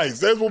street lights.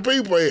 That's what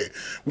people at.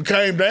 We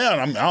came down.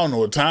 I don't know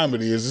what time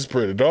it is. It's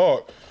pretty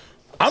dark.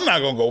 I'm not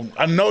going to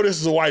go. I know this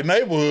is a white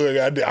neighborhood.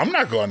 I'm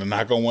not going to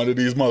knock on one of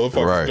these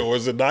motherfucking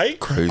doors at night.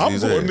 Crazy I'm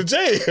going to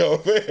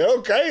jail.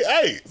 Okay,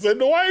 hey,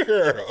 send the white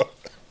girl.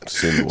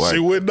 She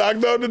went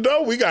knocked on the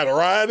door. We got a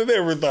ride and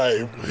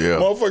everything. Yeah.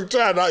 Motherfucker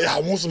tried,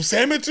 y'all want some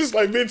sandwiches?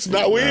 Like, bitch,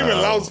 we ain't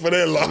even lost for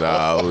that long.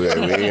 No, we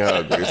ain't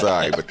hungry. It's all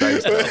right, but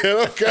thanks,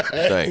 though. Okay.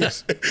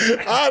 Thanks.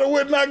 I'd have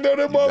went knocked on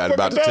that motherfucker. Not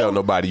about to tell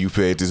nobody you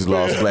fed this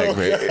lost black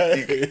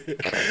man.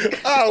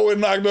 I went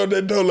knocked on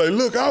that door like,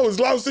 look, I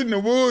was lost in the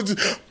woods.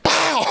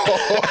 Pow!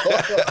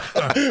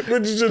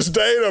 But you just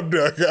stayed up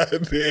there,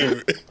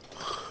 goddamn it.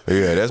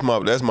 Yeah, that's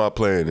my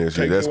plan this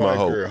year. That's my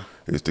hope. Girl.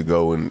 Is to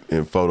go and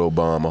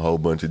photobomb a whole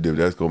bunch of different.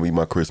 That's gonna be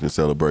my Christmas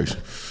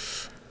celebration.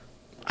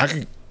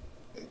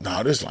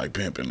 This like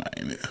pimping,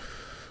 ain't it?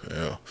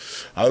 Yeah.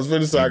 I was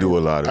finna say I do a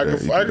lot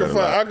of that.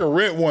 I can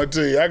rent one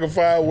to you. I can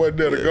find one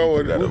there to go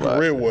and we can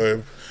rent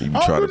one. You be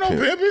trying to no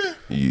pimping.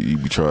 You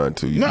be trying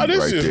to. No,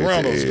 this is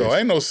rentals though.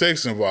 Ain't no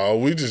sex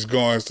involved. We just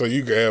going so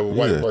you can have a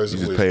white person.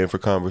 You just paying for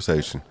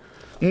conversation.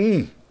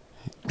 You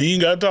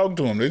ain't gotta talk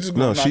to them. They just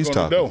gonna knock on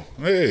the door.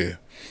 Yeah.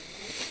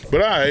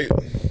 But all right.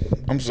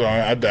 I'm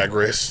sorry, I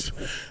digressed.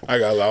 I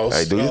got lost.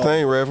 Hey, do your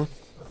thing, Reverend.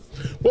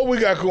 What we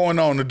got going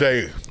on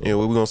today? Yeah,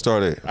 where we gonna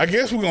start at? I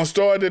guess we're gonna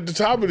start at the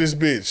top of this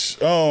bitch.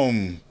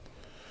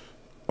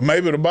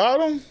 Maybe the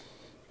bottom?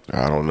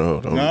 I don't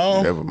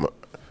know.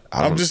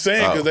 I'm just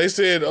saying because they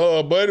said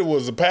Buddy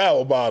was a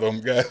power bottom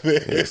guy.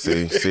 Yeah,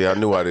 see, I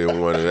knew I didn't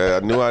want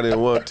it. I knew I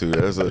didn't want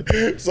to.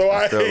 So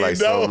I felt like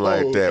something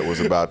like that was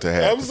about to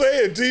happen. I'm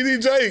saying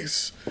TD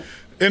Jakes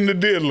and the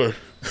Diddler.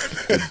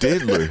 The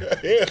Diddler?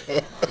 Yeah.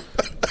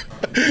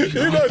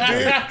 You know,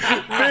 Diddy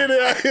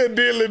out here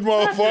diddling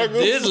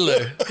motherfuckers.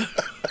 Diddler.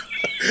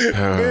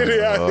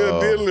 Diddy out here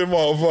diddling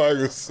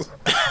motherfuckers.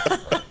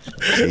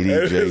 TD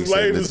Jakes his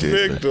latest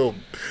victim.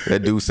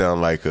 That do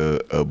sound like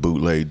a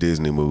bootleg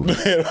Disney movie.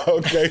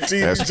 Okay,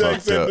 TD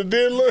Jakes and the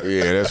Diddler.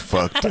 Yeah, that's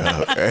fucked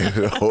up.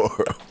 That's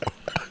horrible.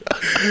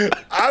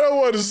 I don't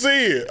want to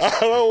see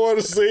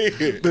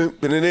it. The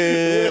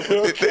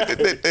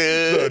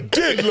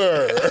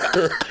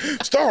Diddler,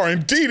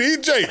 starring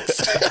TD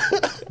Jakes.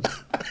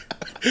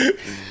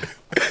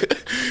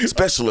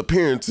 Special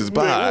appearances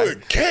by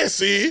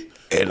Cassie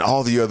and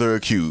all the other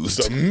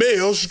accused. The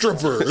male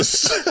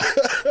strippers.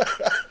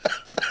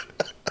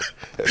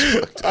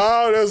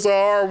 That's a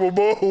horrible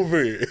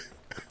movie.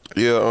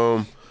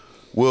 Yeah.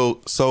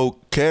 Well, so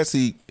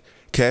Cassie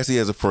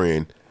has a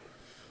friend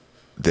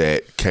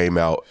that came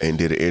out and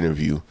did an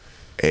interview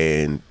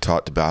and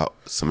talked about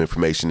some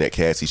information that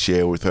Cassie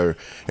shared with her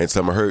and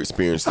some of her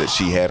experience that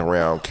she had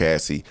around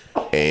Cassie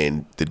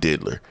and the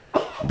Diddler,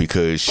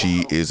 because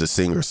she is a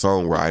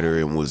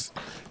singer-songwriter and was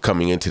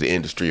coming into the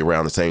industry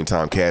around the same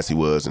time Cassie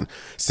was, and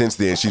since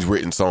then she's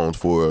written songs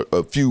for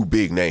a few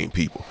big name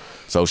people.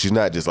 So she's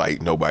not just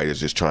like nobody that's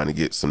just trying to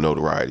get some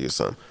notoriety or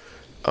something.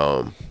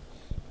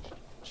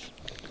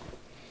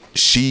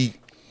 She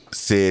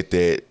said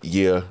that,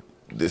 yeah,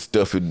 this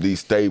stuff in these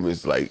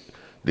statements, like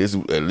this,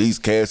 at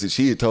least Cassie,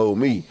 she had told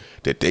me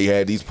that they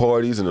had these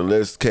parties, and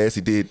unless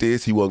Cassie did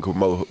this, he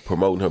wasn't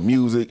promoting her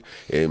music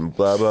and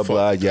blah, blah,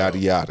 blah, yada,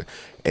 yada.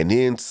 And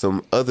then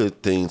some other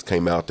things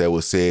came out that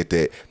was said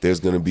that there's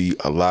going to be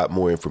a lot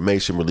more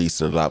information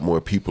released and a lot more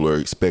people are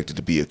expected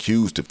to be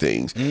accused of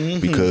things,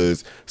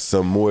 because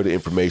some more of the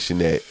information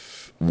that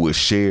was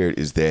shared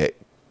is that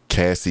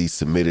Cassie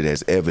submitted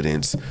as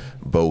evidence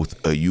both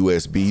a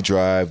USB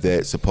drive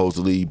that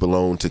supposedly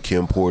belonged to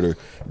Kim Porter,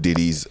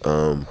 Diddy's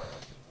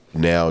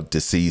now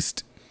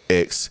deceased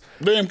ex.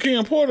 Damn,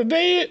 Kim Porter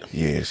dead?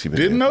 Yeah, she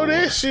didn't know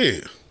that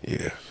shit.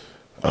 Yeah.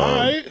 All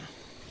right.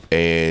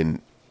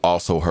 And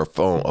also her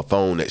phone, a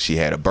phone that she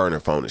had, a burner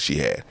phone that she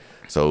had.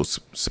 So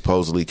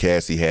supposedly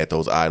Cassie had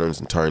those items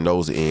and turned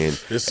those in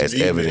as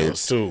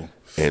evidence too.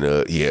 And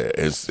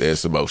and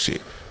some more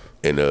shit.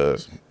 And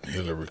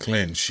Hillary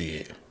Clinton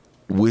shit.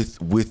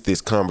 With this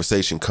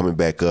conversation coming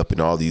back up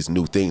and all these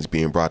new things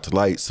being brought to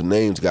light, some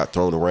names got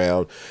thrown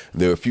around.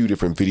 There are a few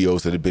different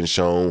videos that have been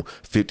shown.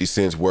 50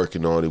 Cent's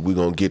working on it. We're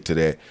gonna get to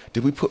that.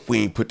 We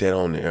ain't put that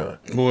on there.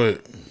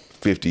 What?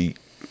 50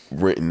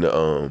 renting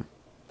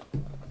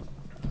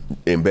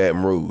in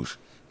Baton Rouge.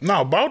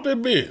 No, bought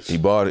that bitch. He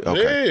bought it.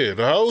 Okay. Yeah,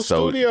 the whole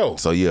studio.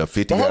 So yeah,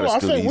 50 got a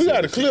studio. I think we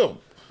got a clip.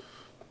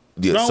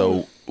 Yeah. No.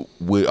 So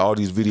with all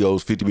these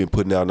videos 50 been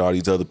putting out and all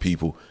these other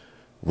people,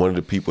 one of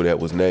the people that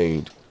was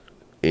named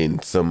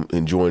in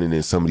joining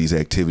in some of these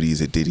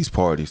activities at Diddy's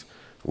parties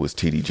was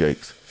TD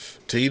Jakes.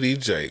 TD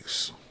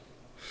Jakes.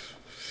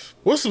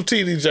 What's some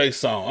TD Jakes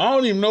song? I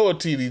don't even know a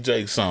TD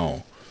Jakes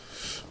song.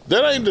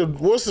 That ain't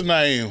what's the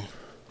name?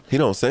 He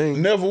don't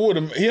sing. Never would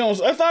have.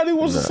 I thought he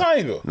was a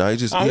singer. No, he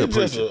just a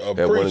preacher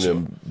at one of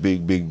them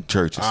big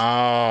churches.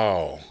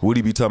 Oh. What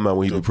he be talking about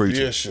when he be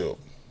preaching? Bishop.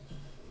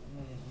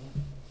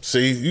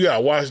 See, you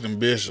gotta watch them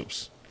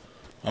bishops.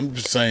 I'm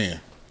just saying.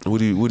 What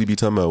he be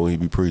talking about when he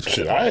be preaching?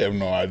 Shit, I have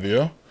no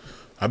idea.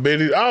 I bet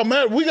he. Oh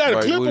man, we got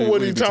a clip of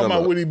what he talking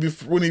about when he be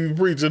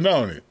preaching,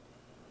 don't it?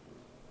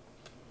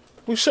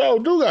 We sure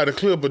do got a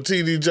clip of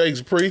TD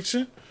Jakes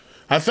preaching.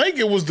 I think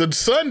it was the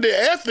Sunday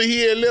after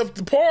he had left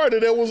the party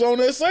that was on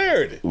that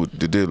Saturday. With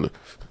the diddler.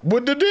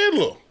 With the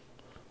diddler.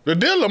 The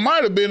diddler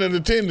might have been in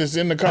attendance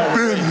in the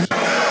congregation.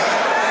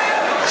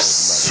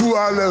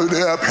 Swallowed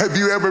up. Have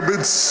you ever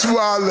been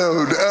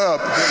swallowed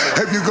up?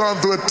 Have you gone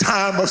through a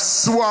time of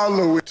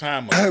swallowing?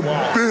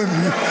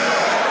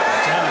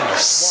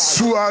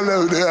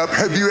 Swallowed up.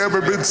 Have you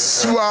ever been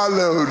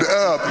swallowed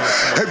up?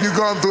 Have you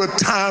gone through a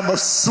time of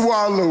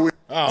swallowing?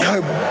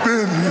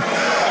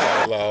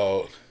 Oh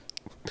Lord.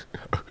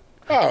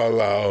 Oh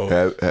Lord.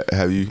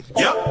 Have you?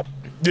 Yep.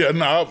 Yeah,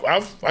 no,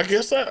 I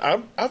guess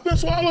I've been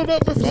swallowed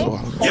up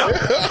before. Yep.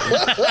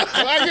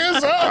 I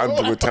guess so. I'm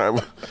through a time.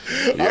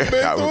 I've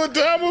been through a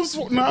time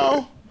of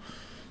no.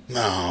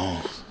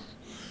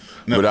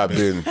 But I've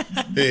been.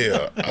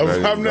 Yeah,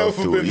 I've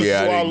never been to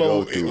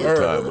swallow. I didn't go through a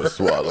time of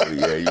swallow.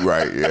 Yeah, you're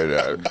right.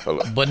 Yeah,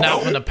 but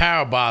not from the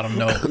power bottom,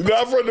 no.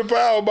 Not from the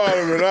power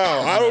bottom at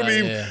all. I don't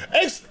even.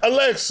 Yeah.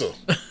 Alexa,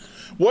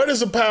 what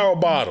is a power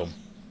bottom?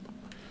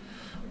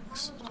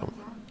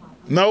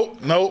 Nope.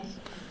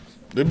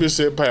 They bitch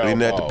said power bottom. Isn't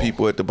that the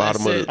people at the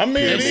bottom of the... I mean,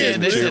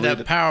 they said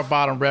that power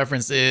bottom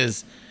reference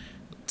is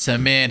to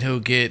men who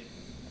get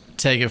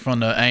taken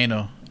from the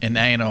anal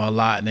a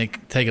lot, and they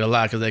take it a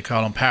lot because they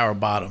call them power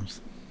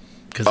bottoms.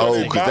 Because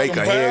they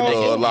can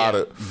handle a lot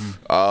of...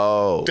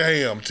 Oh.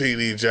 Damn,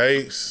 TD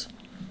Jakes.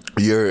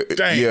 Your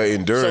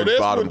endurance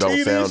bottom don't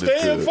sound as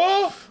good.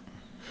 For?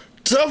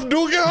 Tough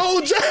Duke and Whole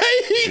J.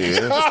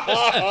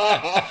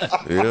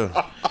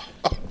 Yeah.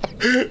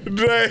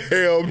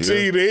 Damn,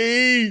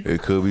 TD.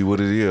 It could be what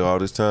it is all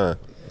this time.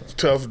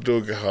 Tough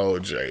Duke and Whole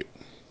J.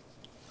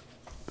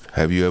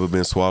 Have you ever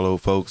been swallowed,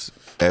 folks?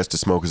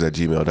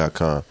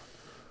 Askthesmokers@gmail.com.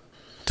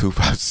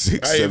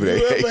 256-788-7339.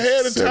 Have you ever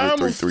had a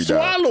time of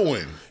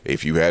swallowing?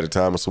 If you had a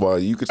time of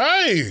swallowing, you could.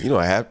 Hey. You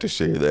don't have to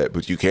share that,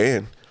 but you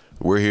can.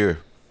 We're here.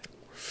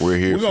 We're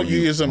here. We're gonna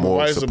give you some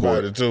advice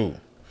about it too,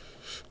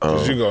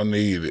 because you're gonna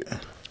need it.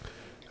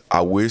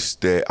 I wish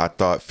that I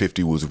thought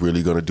 50 was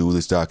really gonna do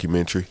this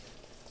documentary.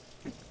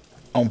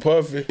 On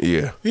Puffy?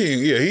 Yeah.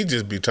 He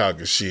just be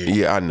talking shit.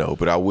 Yeah, I know,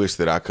 but I wish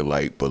that I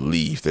could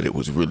believe that it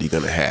was really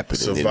gonna happen.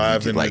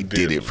 Surviving and then he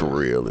did it for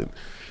real, and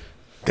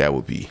that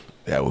would be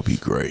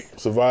great.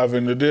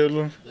 Surviving the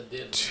diddler?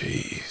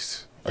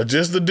 Jeez.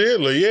 Just the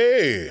diddler,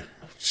 yeah.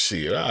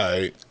 Shit, all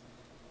right.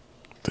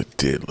 The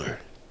diddler.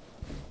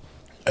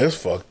 That's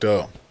fucked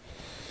up.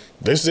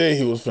 They said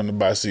he was finna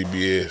buy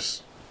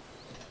CBS.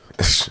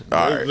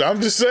 All right. I'm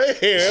just saying.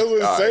 That's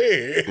what I'm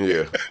saying.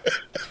 Yeah.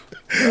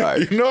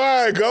 Right. You know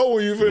how it go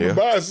when you finna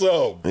buy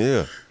something.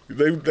 Yeah.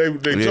 They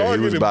target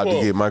he was about to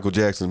get Michael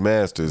Jackson's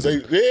masters.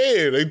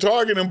 They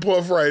targeting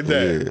Puff right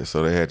there. Yeah,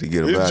 so they had to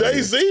get him out.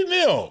 Jay-Z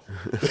now.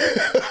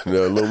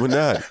 The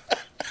Illuminati.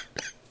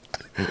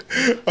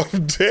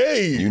 I'm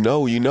telling you. You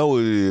know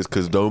it is,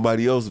 because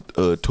nobody else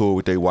tour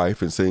with their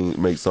wife and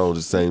make songs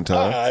at the same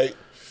time. All right.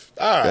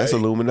 That's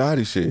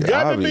Illuminati shit.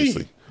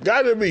 Obviously.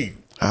 Gotta be.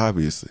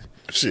 Obviously.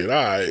 Shit, all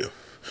right.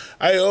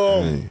 Hey,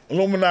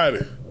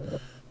 Illuminati.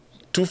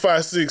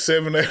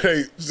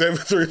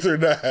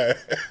 256-788-7339.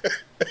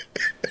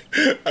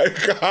 Hey,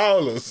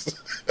 call us.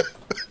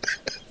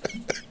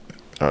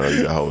 I know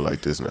you got a hold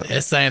like this now.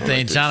 That same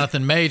thing,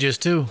 Jonathan Majors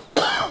too,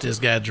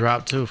 just got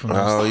dropped too from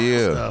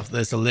stuff.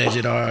 That's alleged.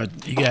 You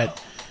got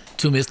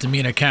 2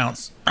 misdemeanor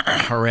counts,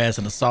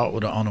 harassing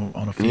assault on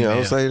a female. Yeah, I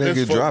was saying they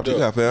get dropped. You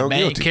got found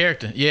main guilty.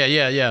 Character.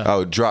 Yeah. Oh,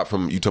 you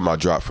talking about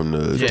drop from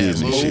the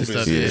Disney shit?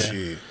 Stuff,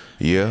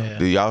 Yeah.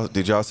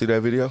 Did y'all see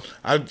that video?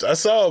 I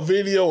saw a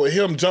video of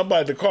him jump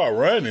out the car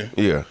running.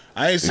 Yeah.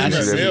 I ain't seen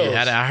that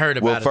else. I heard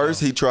about it. Well, first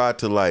he tried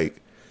to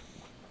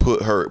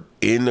put her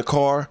in the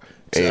car,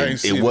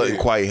 And it wasn't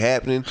quite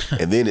happening.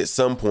 And then at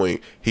some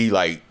point, he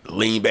like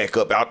leaned back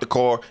up out the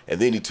car, and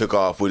then he took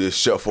off with his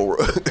shuffle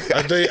run.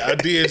 I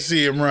did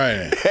see him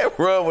running. That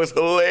run was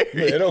hilarious.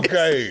 Man,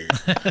 okay.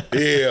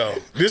 Yeah.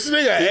 This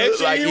nigga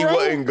action like hero? He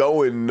wasn't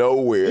going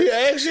nowhere. He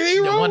action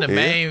hero? One of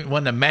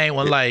the main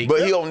one, like.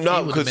 But he don't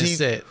know because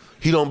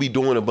he don't be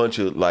doing a bunch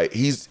of like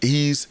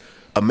he's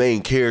a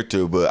main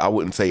character, but I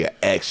wouldn't say an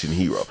action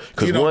hero.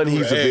 Because one,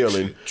 he's a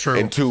villain,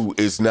 and two,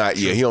 it's not.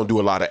 Yeah, he don't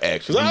do a lot of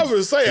action. I was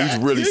gonna say he's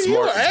really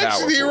smart. You're an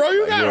action hero.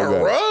 You gotta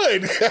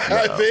run.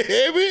 God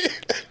damn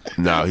it.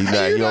 No, he's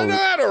not. You don't know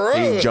how to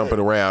run. He ain't jumping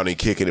around and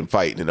kicking and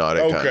fighting and all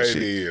that kind of shit.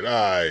 Okay, then. All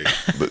right.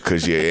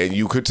 Because and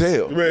you could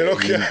tell. Man,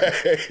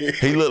 okay.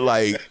 He looked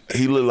like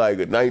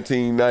a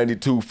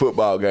 1992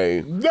 football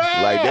game. No,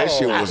 like that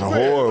shit was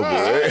horrible.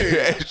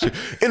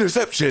 Right.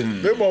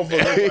 Interception. That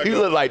motherfucker He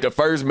looked like the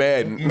first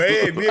Madden.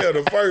 Yeah,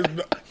 the first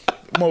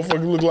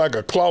motherfucker looked like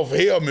a cloth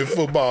helmet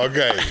football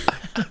game.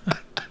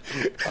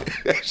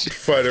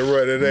 Funny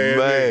running ass.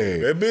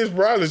 Man. That bitch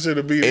probably should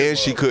have beat him. And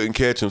she couldn't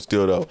catch him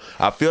still though.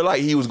 I feel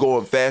like he was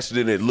going faster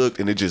than it looked,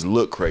 and it just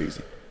looked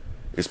crazy.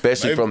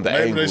 Especially from the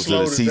angles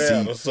of the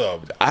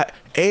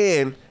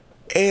CC.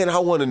 And I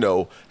want to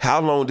know,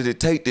 how long did it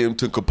take them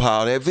to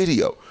compile that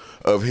video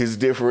of his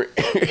different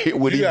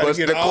when he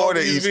busted the corner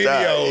each time?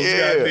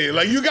 Yeah.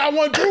 Like, you got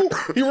one too?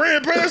 He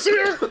ran past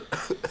here?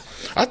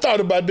 I thought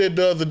about that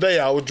the other day.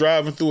 I was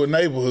driving through a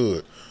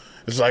neighborhood.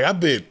 It's like, I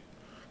bet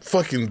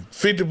fucking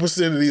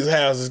 50% of these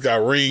houses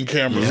got Ring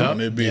cameras on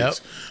their bitch. Yep.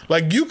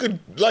 Like, you could,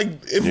 like,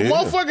 if a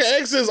motherfucker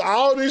access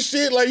all this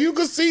shit, like, you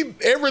could see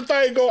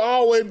everything go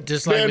all the way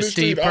just like with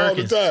Steve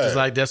Perkins. Just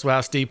like that's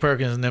why Steve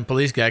Perkins and then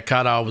police got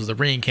caught off was the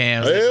Ring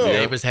cams that the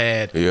neighbors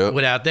had. Yep.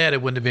 Without that,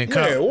 it wouldn't have been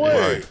caught.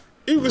 Right.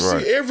 You can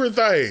see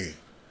everything.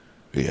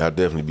 Yeah, I'd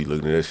definitely be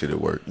looking at that shit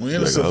at work. We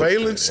in a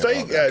surveillance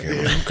state,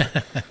 goddamn.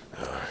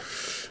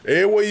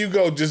 Everywhere you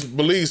go, just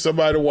believe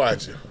somebody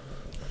watching.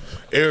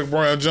 Eric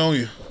Brown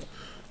Jr.,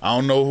 I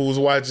don't know who's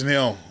watching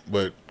him,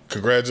 but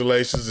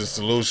congratulations and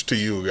salutes to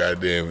you,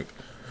 goddamn it.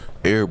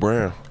 Eric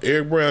Brown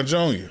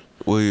Jr.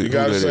 You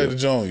gotta say the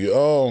Jr.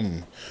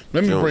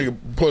 Let me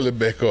pull it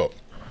back up.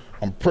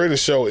 I'm pretty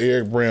sure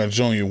Eric Brown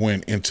Jr.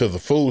 went into the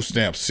food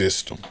stamp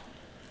system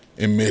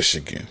in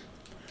Michigan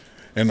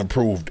and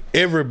approved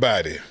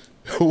everybody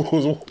who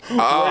was waiting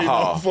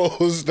on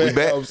food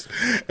stamps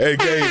and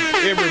gave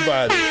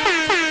everybody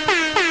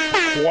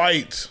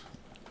quite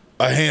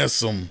a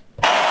handsome.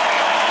 Let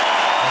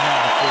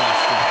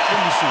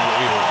me see what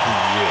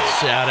Eric is.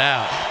 Shout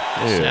out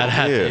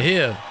to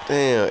him.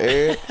 Damn,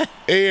 Eric.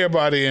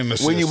 Everybody in the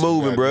system. When you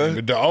moving, bro?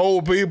 The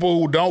old people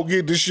who don't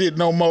get the shit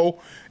no more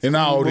and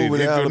all that. If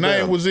your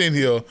name was in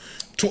here.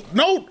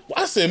 No,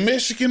 I said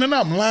Michigan and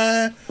I'm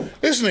lying.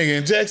 This nigga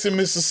in Jackson,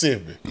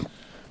 Mississippi.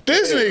 You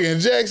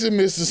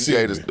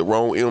gave us the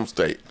wrong M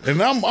state.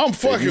 And I'm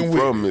fucking with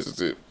from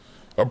Mississippi.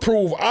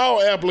 Approve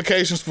all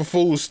applications for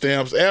food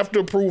stamps. After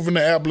approving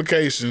the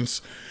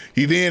applications,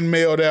 he then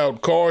mailed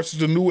out cards to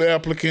the new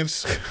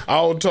applicants,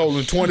 all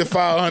totaling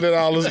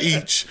 $2,500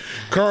 each.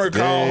 Current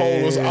card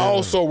holders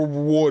also were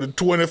rewarded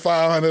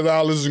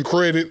 $2,500 in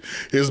credit.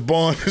 His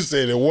bond is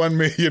set at $1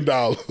 million.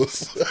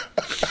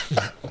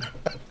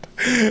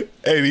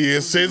 And he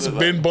has since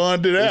been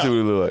bonded out. Let's see what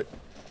he look like.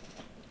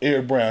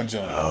 Eric Brown Jr.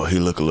 Oh, he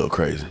look a little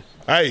crazy.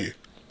 Hey,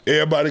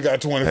 everybody got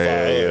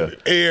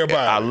 $2,500. Everybody.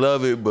 I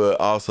love it, but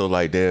also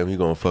like, damn, he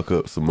gonna fuck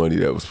up some money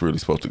that was really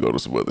supposed to go to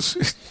some other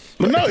shit.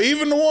 But no,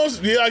 even the ones,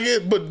 I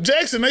get, but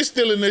Jackson, they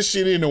still in this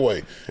shit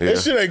anyway. That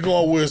shit ain't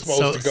going where it's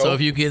supposed to go. So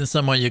if you getting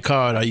some on your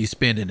card, are you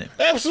spending it?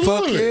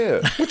 Absolutely. Fuck yeah.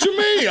 What you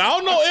mean? I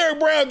don't know Eric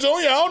Brown Jr.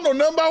 I don't know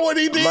nothing about what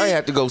he did. I might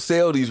have to go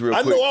sell these real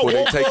quick before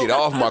they take it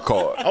off my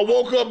card. I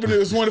woke up and there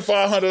was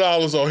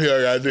 $2,500 on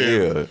here,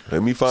 goddamn. Yeah.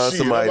 Let me find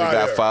somebody that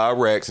got 5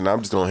 racks and I'm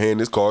just gonna hand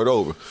this card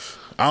over.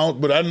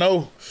 But I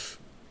know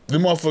the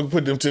motherfucker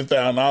put them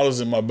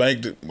 $10,000 in my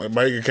bank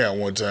account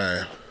one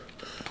time.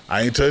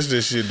 I ain't touched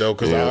this shit though,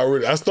 cause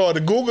I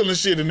started Googling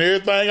shit and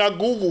everything I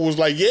Googled was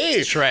like,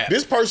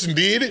 this person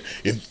did it.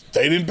 If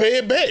they didn't pay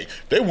it back,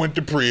 they went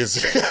to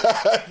prison.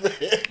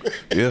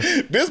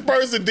 This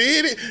person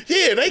did it.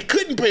 Yeah, they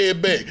couldn't pay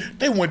it back.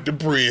 They went to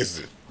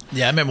prison.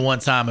 Yeah, I remember one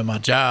time in my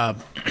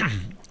job,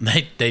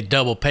 they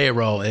double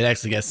payroll. It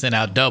actually got sent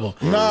out double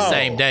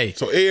same day.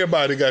 So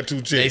everybody got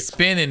 2 checks. They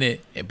spending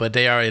it, but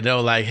they already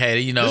know, like, hey,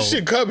 you know, this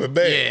shit coming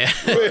back. Yeah,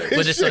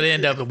 but so they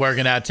end up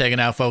working out,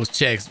 taking out folks'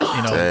 checks. You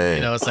know what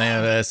I'm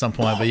saying, at some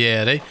point. But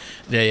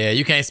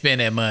you can't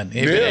spend that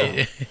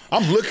money.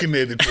 I'm looking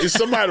at it. It's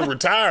somebody's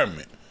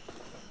retirement.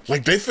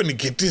 Like, they finna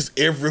get this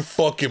every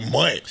fucking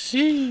month.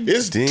 Jeez.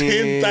 It's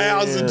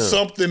 $10,000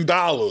 something.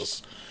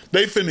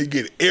 They finna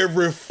get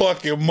every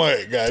fucking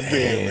month,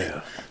 goddamn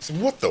it. So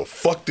what the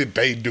fuck did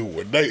they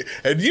do?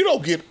 And you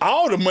don't get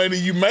all the money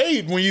you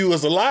made when you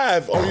was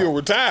alive on your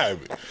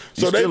retirement.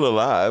 So You're still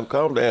alive.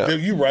 Calm down.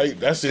 You right.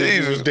 That's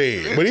it. He was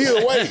dead. But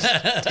either way,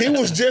 he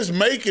was just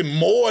making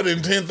more than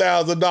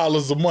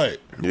 $10,000 a month.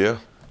 Yeah.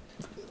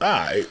 All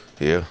right.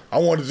 Yeah. I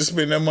wanted to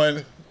spend that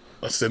money.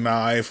 I said,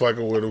 nah, I ain't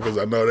fucking with them because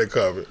I know they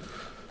covered.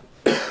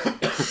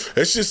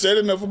 That shit set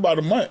enough about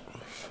a month.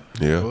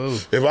 Yeah. Whoa.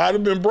 If I'd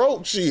have been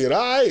broke, shit, all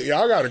right,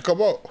 y'all got to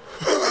come up.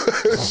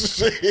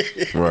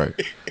 Shit. Right.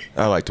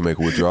 I like to make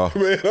a withdrawal.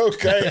 Man,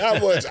 okay, how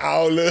much?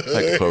 All of I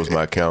like to close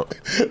my account.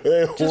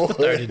 Just for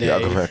 30 days. Y'all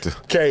gonna have to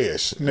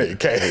Cash, nigga,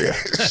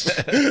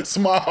 cash.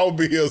 Small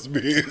bills,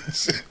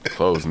 bitch.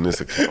 closing this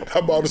account.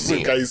 I bought a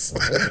suitcase.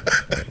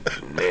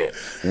 Man,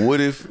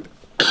 what if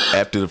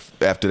after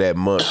that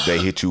month they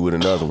hit you with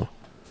another one?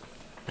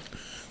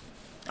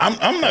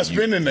 I'm not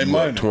spending that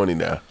money. 20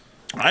 now.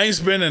 I ain't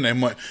spending that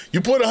money.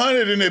 You put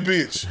 100 in that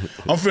bitch.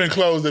 I'm finna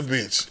close that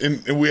bitch,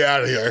 and we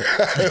out of here.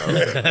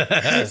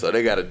 So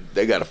they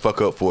gotta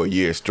fuck up for a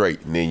year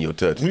straight, and then you'll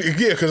touch it.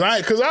 Yeah, cause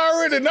I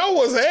already know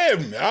what's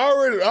happening. I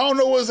don't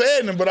know what's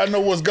happening, but I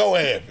know what's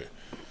gonna happen.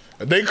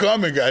 They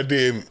coming,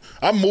 goddamn.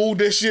 I moved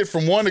that shit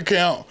from one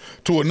account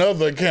to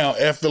another account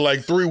after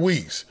like 3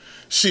 weeks.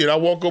 Shit, I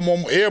woke up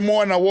every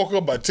morning. I woke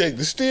up, I checked.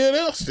 It's still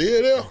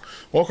there.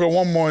 Woke up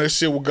one morning, that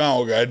shit was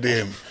gone,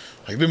 goddamn.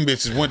 Like them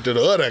bitches went to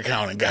the other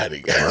account and got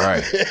it.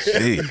 Right.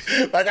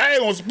 Like I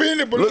ain't gonna spend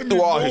it, but look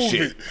through all his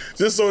shit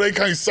just so they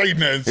can't say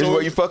nothing. This is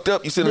where you fucked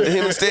up. You sent it to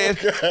him instead.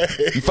 Okay.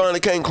 You finally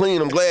came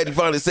clean. I'm glad you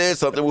finally said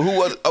something. Well, who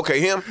was it? Okay,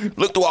 him.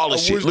 Look through all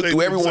his shit. Look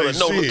through everyone.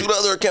 No, look through the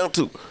other account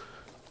too.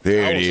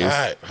 There it is.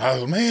 Hot. I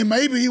was, man,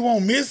 maybe he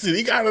won't miss it.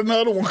 He got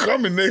another one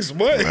coming next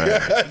month.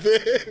 Right.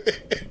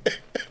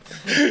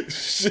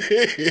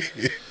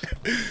 Shit.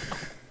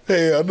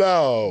 Hell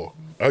no.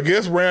 I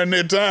guess around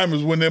that time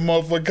is when that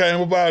motherfucker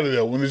came up out of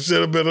there, when it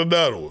should have been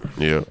another one.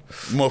 Yeah.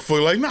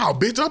 Motherfucker like, nah,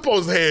 bitch, I'm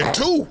supposed to have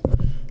 2.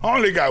 I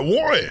only got 1.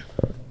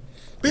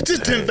 Bitch,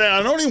 it's 10,000.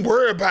 Don't even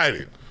worry about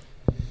it.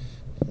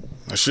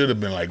 I should have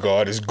been like,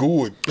 God, it's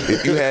good.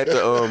 If you had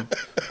to,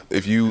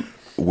 if you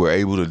were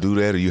able to do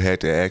that or you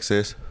had to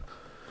access,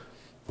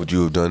 would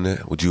you have done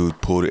that? Would you have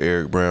pulled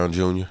Eric Brown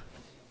Jr.?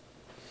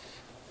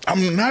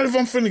 I'm not if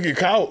I'm finna get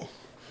caught.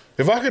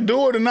 If I could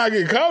do it and not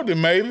get caught,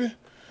 then maybe.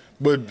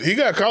 But he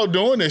got caught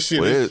doing that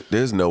shit. Well,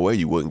 there's no way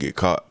you wouldn't get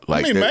caught.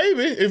 Like I mean, that.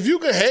 maybe. If you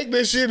could hack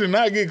that shit and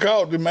not get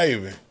caught, then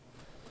maybe.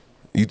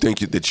 You think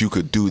that you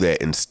could do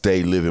that and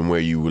stay living where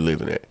you were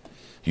living at?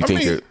 You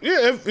think that?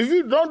 Yeah, if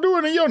you don't do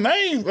it in your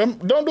name,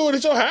 don't do it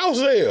at your house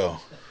there.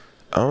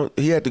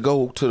 He had to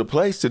go to the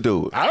place to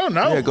do it. I don't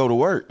know. He had to go to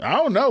work. I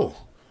don't know.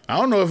 I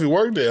don't know if he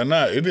worked there or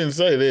not. It didn't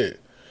say that.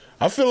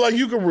 I feel like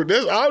you could.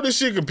 There's all this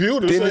shit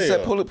computers. Didn't it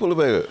say pull it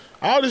back up?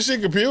 All this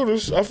shit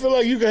computers. I feel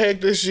like you can hack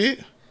this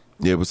shit.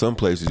 Yeah, but some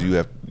places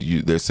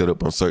they're set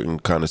up on certain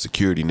kind of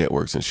security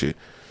networks and shit,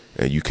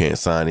 and you can't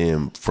sign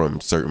in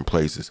from certain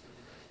places.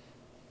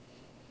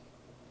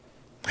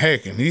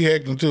 Hacking. He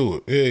hacked into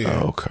it.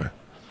 Yeah. Oh, okay.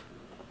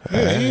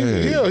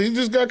 Yeah, he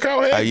just got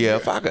caught hacking. Yeah,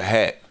 if I could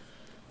hack,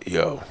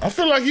 yo. I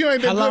feel like you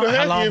ain't that good at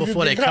hacking. How long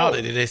before they caught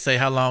it? Did they say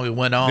how long it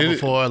went on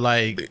before?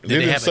 Like, did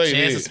they have a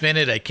chance to spin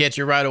it? They catch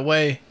it right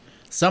away?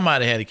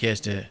 Somebody had to catch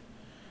that.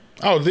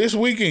 Oh, this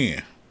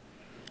weekend.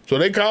 So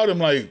they caught him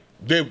like,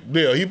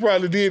 he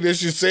probably did that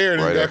shit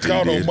Saturday and got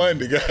caught on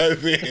Monday.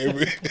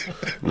 Goddamn.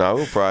 No,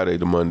 it was Friday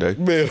to Monday.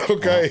 Man,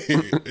 okay.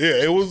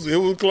 Yeah, it was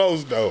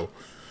close though.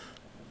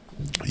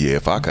 Yeah,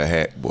 if I could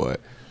hack, boy.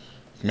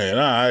 Man,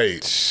 all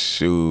right.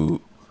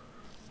 Shoot.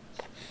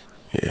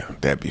 Yeah,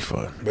 that'd be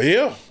fun. But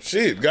yeah,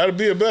 shit, gotta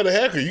be a better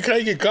hacker. You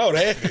can't get caught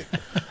hacking.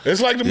 It's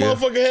like the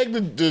motherfucker hacked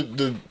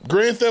the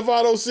Grand Theft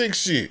Auto 6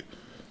 shit.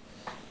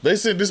 They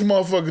sent this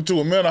motherfucker to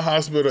a mental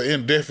hospital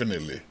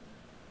indefinitely.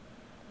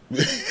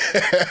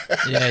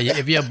 Yeah,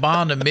 if you're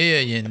bond $1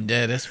 million,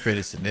 that's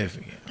pretty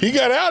significant. He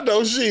got out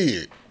though,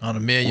 shit. On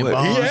 $1 million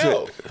bond. He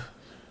out.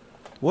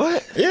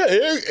 What? Yeah,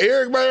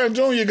 Eric Brown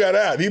Jr. got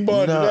out. He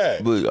bonded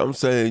out. But I'm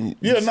saying...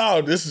 Yeah,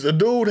 no, this is a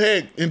dude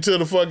hacked into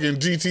the fucking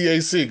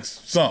GTA 6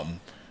 something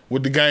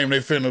with the game they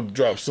finna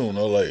drop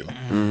sooner or later.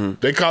 Mm-hmm.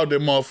 They caught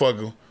that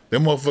motherfucker.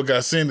 That motherfucker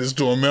got sentenced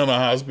to a mental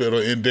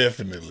hospital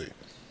indefinitely.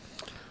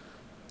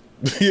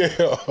 Yeah,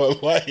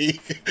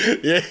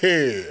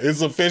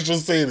 it's official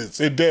sentence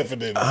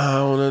indefinitely. I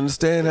don't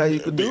understand how you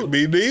could do it.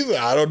 Me neither.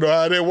 I don't know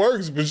how that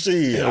works, but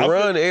shit. Yeah,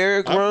 run,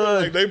 Eric,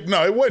 run. Like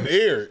it wasn't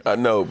Eric. I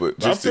know,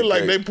 but I feel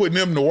like they putting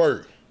him to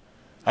work.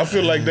 I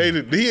feel like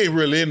he ain't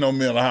really in no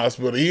mental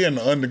hospital. He in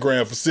the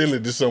underground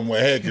facility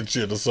somewhere hacking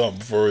shit or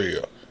something for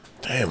real.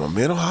 Damn, a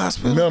mental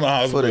hospital? Mental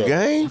hospital. For the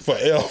game?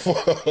 Forever.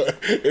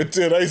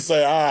 Until they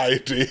say, all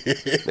right, then.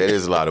 That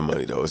is a lot of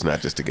money, though. It's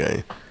not just a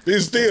game.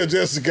 It's still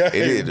just a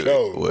game,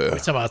 though. Well, we're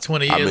talking about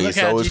 20 years. Look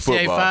how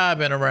GTA 5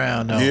 been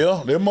around, though.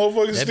 Yeah, that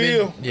motherfucker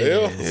still.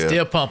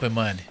 Still pumping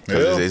money.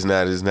 Yeah.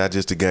 It's not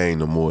just a game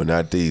no more.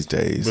 Not these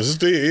days. But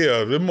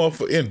still, that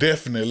motherfucker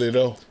indefinitely,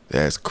 though.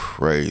 That's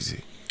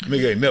crazy.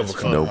 Nigga ain't never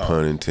come No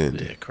pun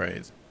intended. Yeah,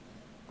 crazy.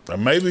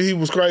 Maybe he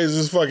was crazy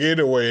as fuck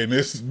anyway, and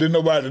didn't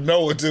nobody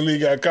know until he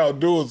got caught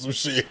doing some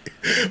shit.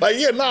 Like,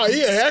 he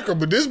a hacker,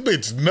 but this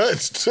bitch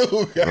nuts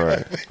too.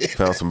 Right.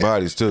 Found some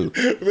bodies too.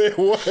 Man,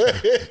 what?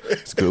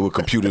 It's good with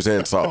computers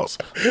and saws.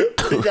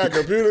 He got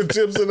computer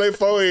chips in their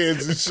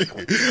foreheads and shit.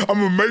 I'm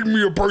gonna make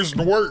me a person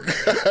to work.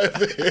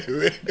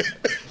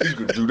 He's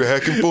gonna do the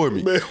hacking for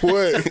me. Man,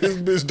 what? This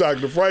bitch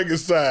Dr.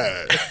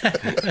 Frankenstein.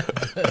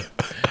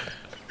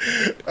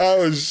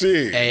 Oh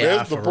shit!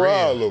 That's the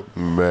problem,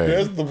 man.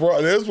 That's the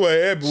problem. That's what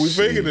happened. We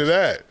figured it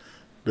out.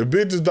 The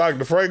bitch is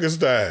Dr.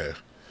 Frankenstein,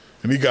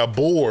 and he got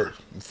bored.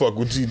 And fuck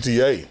with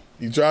GTA.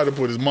 He tried to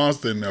put his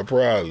monster in there,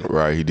 probably.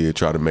 Right, he did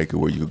try to make it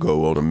where you could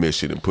go on a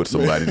mission and put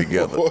somebody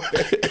together.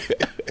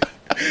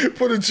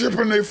 Put a chip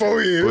in their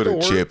forehead. Put a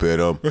chip in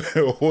them.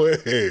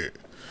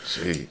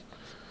 Gee.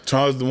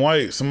 Charles the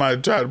White, somebody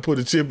tried to put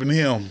a chip in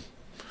him.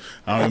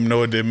 I don't even know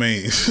what that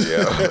means.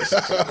 Yeah.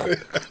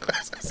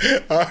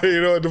 I don't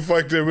even know what the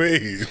fuck that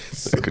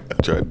means.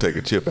 Try to take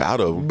a chip out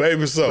of him.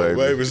 Maybe so,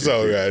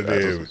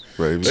 goddamn.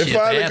 They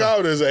finally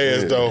caught his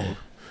ass though.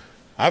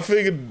 I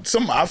figured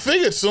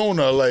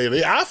sooner or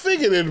later. I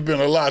figured it'd have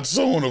been a lot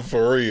sooner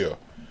for real.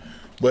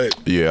 But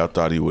yeah, I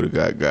thought he would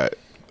have got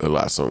a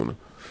lot sooner.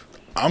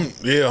 I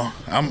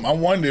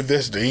wonder if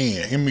that's the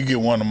end. Let me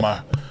get one of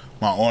my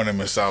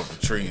ornaments off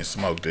the tree and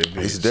smoke that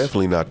bitch. It's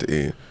definitely not the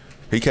end.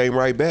 He came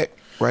right back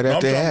after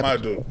that happened. I'm talking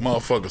about the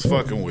motherfuckers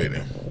fucking with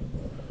him.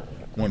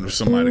 Wonder if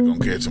somebody gonna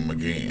catch him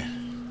again.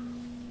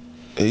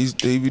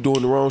 He be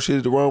doing the wrong shit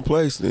at the wrong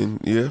place, then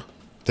yeah.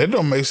 That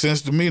don't make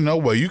sense to me, no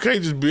way. You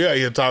can't just be out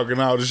here talking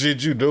all the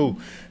shit you do.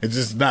 It's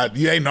just not.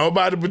 You ain't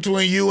nobody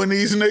between you and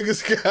these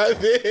niggas.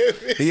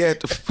 Goddamn. He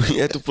had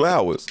the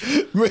flowers.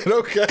 Man,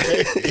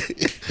 okay.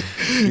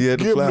 He had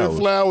the Give flowers. them the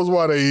flowers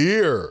while they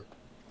here.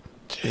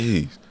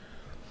 Jeez.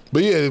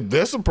 But yeah,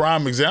 that's a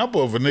prime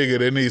example of a nigga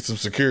that needs some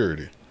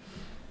security.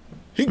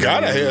 He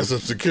gotta have some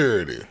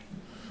security.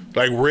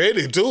 Like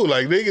ready too.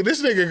 Like nigga,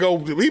 this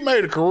nigga he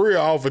made a career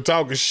off of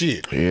talking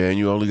shit. Yeah, and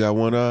you only got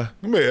one eye?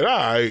 Man, all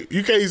right.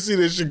 You can't see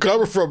this shit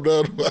coming from the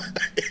other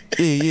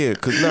eye. Yeah,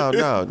 cause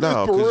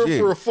no.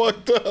 Peripheral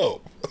fucked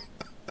up.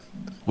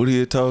 What he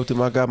had told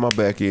him, I got my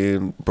back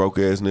end, broke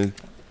ass nigga.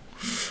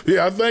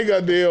 Yeah, I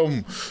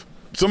think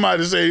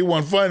somebody said he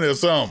wasn't funny or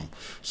something.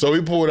 So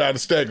he pulled out a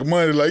stack of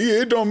money like,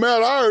 yeah, it don't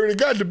matter. I already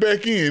got the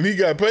back end. He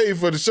got paid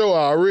for the show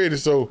already,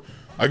 so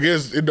I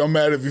guess it don't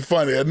matter if you're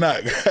funny or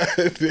not.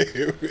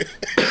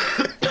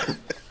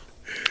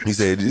 He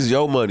said, this is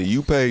your money.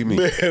 You pay me.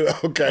 Man,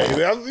 okay.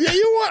 Yeah,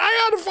 you want?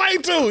 I got to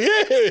fight too.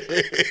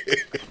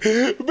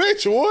 Yeah.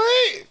 Bitch,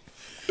 what?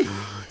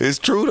 It's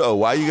true, though.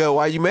 Why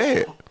you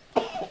mad?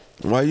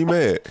 Why you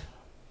mad?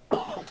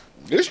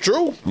 It's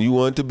true. You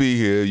want to be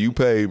here. You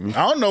paid me.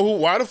 I don't know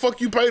why the fuck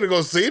you pay to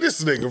go see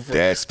this nigga for.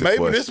 That's the Maybe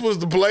question. This was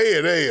the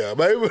plan there.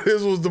 Maybe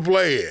this was the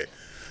plan.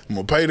 I'm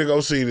gonna pay to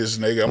go see this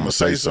nigga. I'm gonna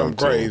say something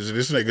crazy.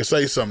 This nigga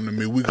say something to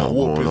me. We gonna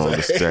whoop his on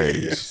ass. The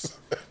stage.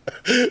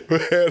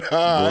 Man,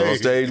 Going on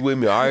stage with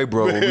me. All right,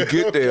 bro. When we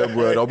get there,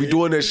 bro, don't be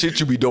doing that shit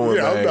you be doing,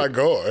 yeah, man. I'm not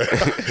going.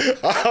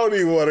 I don't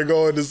even want to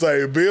go in the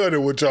same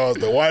building with Charles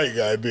the White,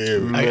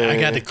 goddamn. I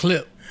got the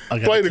clip.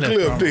 Play the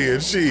clip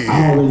then, shit.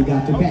 I already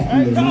got the back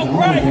end. I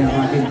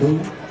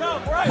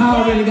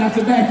already got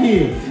the back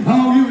end. I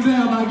don't give a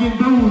damn about getting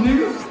blues,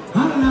 nigga.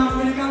 I done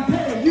already got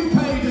paid. You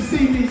paid to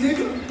see me,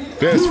 nigga.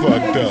 That's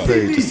fucked up.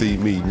 Paid to see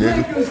me,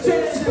 nigga.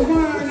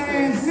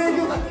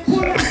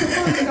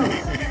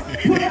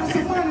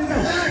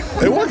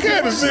 Hey, what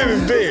kind of shit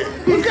is that?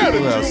 What kind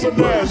of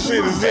juvenile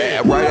shit is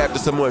that? Right after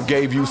someone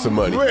gave you some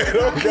money. Man,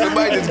 okay.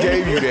 Somebody just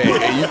gave you that,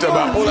 and you talking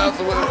about pull out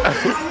some money.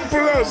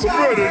 Pull out some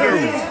money,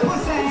 dude.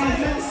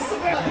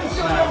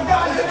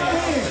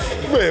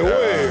 Man,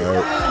 wait.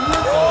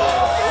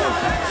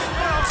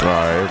 All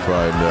right,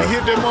 probably not. He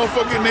hit that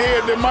motherfucker in the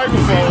head, that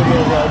microphone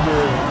over out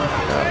there.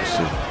 Oh,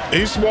 shit.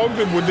 He smoked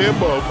him with that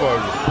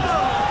motherfucker.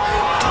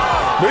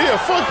 But yeah,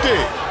 fuck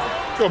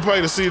that. Gonna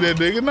pay to see that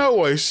nigga? No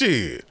way,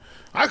 shit.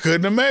 I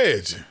couldn't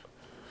imagine.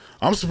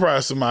 I'm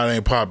surprised somebody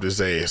ain't popped his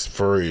ass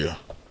for real.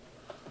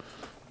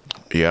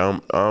 Yeah,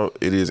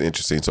 it is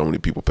interesting. So many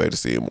people pay to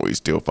see him where he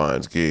still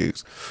finds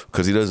gigs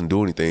because he doesn't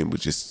do anything but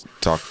just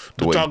talk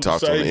the way he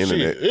talks on the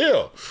internet. Shit.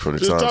 Yeah, from the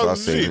just times I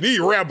seen it. These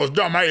rappers,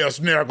 dumb ass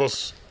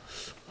niggas.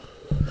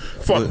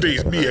 Fuck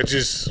these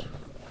bitches.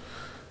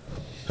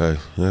 Hey.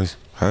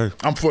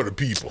 I'm for the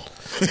people.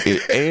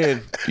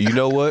 And you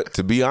know what?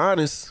 To be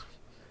honest,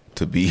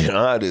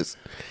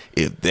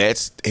 if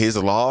that's his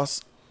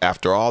loss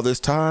after all this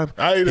time,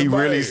 he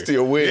really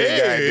still winning.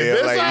 Yeah,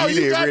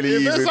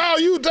 that's all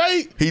you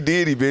take. He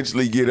did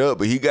eventually get up,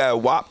 but he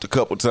got whopped a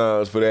couple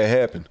times for that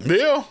happened.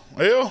 Yeah,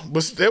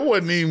 but that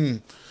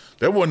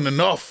wasn't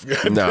enough.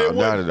 No,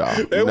 not at all.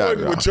 That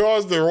wasn't what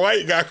Charles the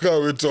White got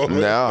coming to him.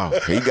 No,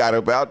 he got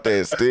up out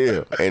there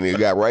still, and he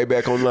got right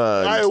back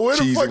online, where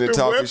the fuck cheesing and the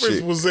talking weapons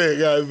shit. was at,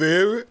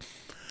 goddammit?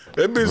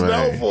 That bitch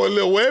known for a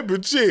little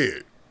weapon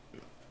shit.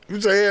 You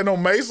say he had no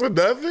mace or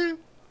nothing?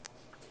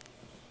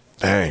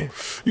 Dang.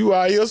 You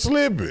out here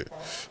slipping.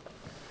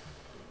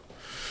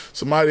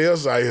 Somebody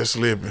else out here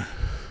slipping.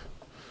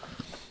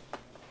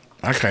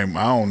 I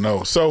don't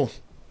know. So,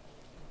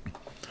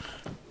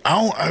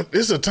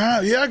 it's a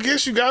time. Yeah, I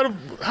guess you gotta.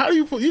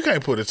 You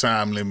can't put a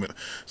time limit.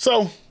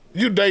 So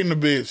you dating a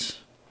bitch.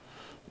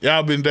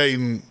 Y'all been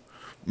dating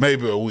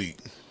maybe a week.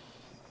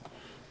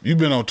 You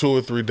been on 2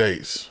 or 3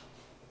 dates.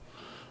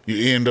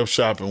 You end up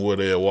shopping with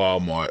her at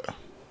Walmart.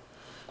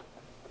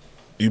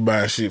 You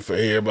buying shit for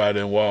everybody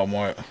in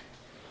Walmart.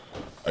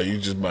 Or you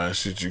just buying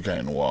shit you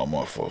came to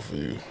Walmart for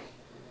you?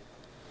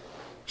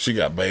 She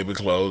got baby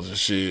clothes and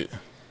shit.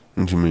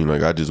 What you mean?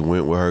 Like I just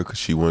went with her because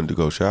she wanted to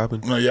go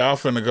shopping? No, y'all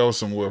finna go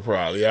somewhere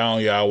probably. Y'all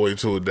on y'all way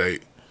to a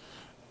date.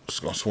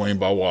 Just gonna swing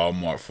by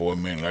Walmart for a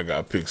minute. I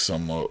gotta pick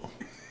something up.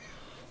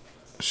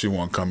 She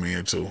wanna come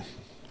in too.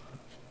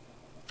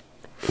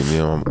 And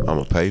then I'm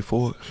gonna pay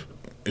for it?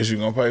 Is she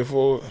gonna pay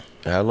for it?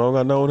 How long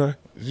I known her?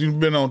 You've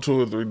been on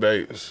 2 or 3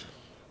 dates.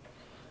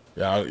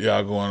 Y'all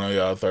going on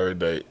y'all 3rd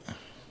date.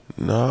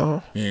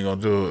 No. You ain't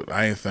gonna do it.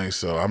 I ain't think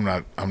so. I'm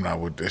not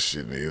with this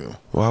shit either.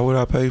 Why would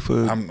I pay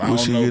for what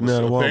she getting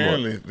out of Walmart?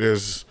 Apparently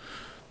there's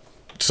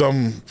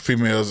some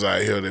females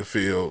out here that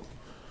feel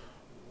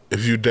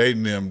if you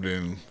dating them,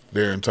 then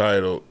they're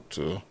entitled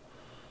to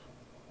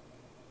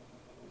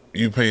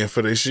you paying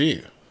for their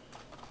shit.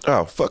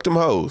 Oh, fuck them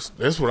hoes.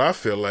 That's what I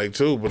feel like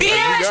too. But like,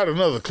 we got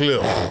another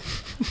clip.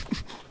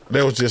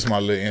 That was just my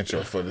little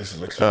intro for this.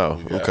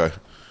 Oh, okay.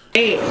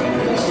 Hey, I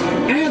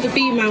have to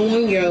feed my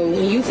 1-year-old.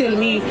 And you telling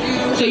me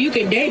so you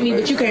can date me,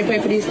 but you can't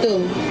pay for this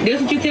stuff.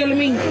 That's what you telling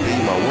me? My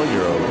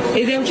 1-year-old.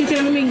 Is that what you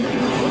telling me?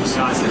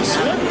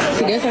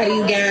 See, that's how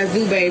these guys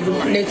do, baby.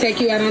 They take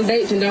you out on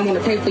dates and don't want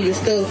to pay for your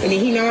stuff. And then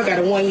he know I got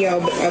a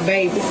 1-year-old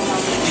baby.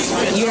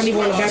 You don't even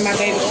want to buy my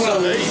baby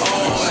clothes.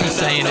 She's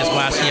saying this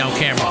while she on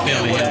camera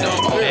filming him,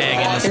 bagging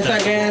and stuff.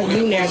 That's how guys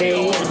do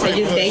nowadays. They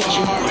just date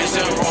you.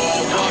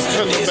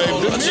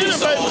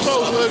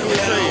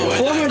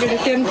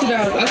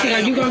 $472. Okay,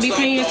 are you gonna be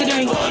paying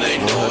today? How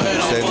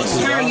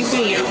are you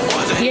paying?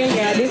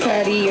 Yeah, this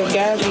how it is.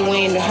 Guys be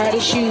wearing the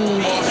hottest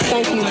shoes.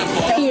 Thank you.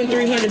 $200 and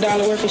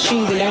 $300 worth of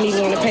shoes and don't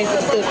even want to pay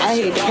for stuff. I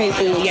had to pay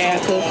for it, y'all,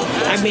 because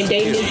I've been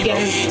dating this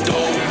guy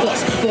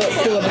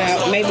for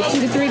about maybe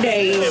 2 to 3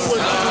 days.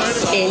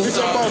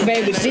 And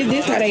baby,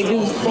 this how they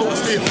do.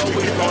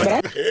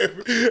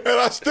 And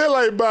I still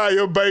ain't buying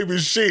your baby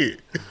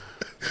shit.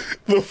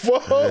 The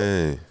fuck?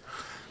 Hey.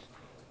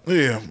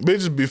 Yeah,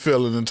 bitches be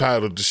feeling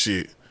entitled to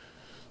shit.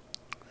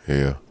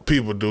 Yeah.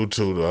 People do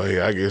too, though.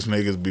 Yeah, I guess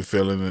niggas be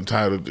feeling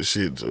entitled to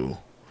shit too.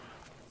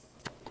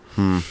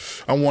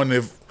 I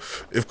wonder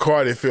if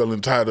Cardi feel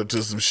entitled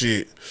to some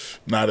shit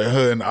now that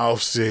her and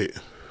Offset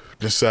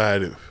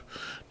decided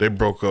they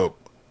broke up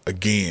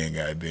again,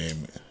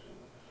 goddamn it.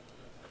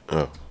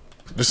 Oh.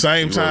 The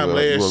same time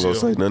last year. You wanna go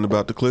say nothing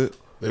about the clip?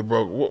 They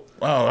broke.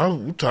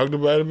 We talked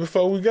about it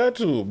before we got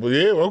to it, but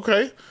yeah,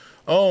 okay.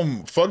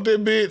 Fuck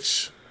that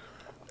bitch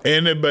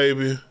and that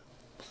baby.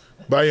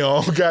 Buy your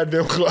own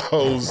goddamn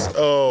clothes.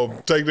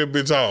 Take that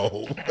bitch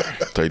home.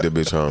 Take that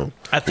bitch home.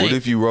 What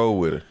if you roll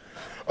with her?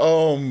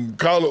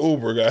 Call an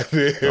Uber,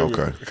 goddamn.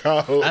 Okay.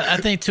 I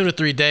think 2 to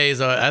 3 days,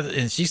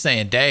 and she's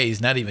saying days,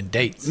 not even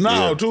dates.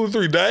 No, Yeah. 2 or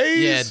 3 days.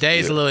 Yeah,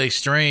 days a little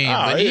extreme,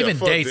 but even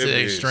dates are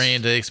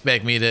extreme to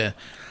expect me to.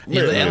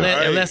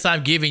 Unless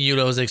I'm giving you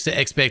those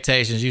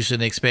expectations, you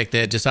shouldn't expect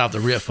that just off the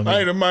rip from me.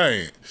 Hey, the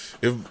man,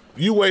 if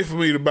you wait for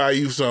me to buy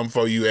you something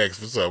before you ask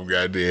for something,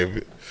 goddamn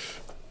it,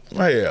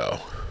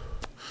 hell,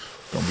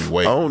 gonna be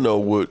waiting. I don't know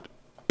what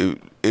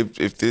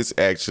if this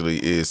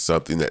actually is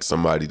something that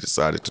somebody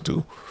decided to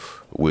do,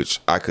 which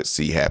I could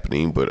see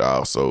happening, but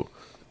also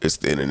it's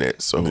the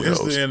internet, so who knows?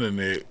 It's the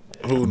internet.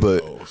 Who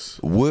knows?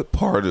 What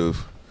part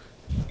of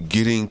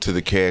getting to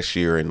the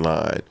cashier in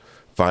line,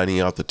 finding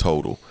out the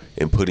total,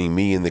 and putting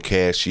me in the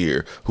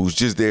cashier who's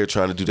just there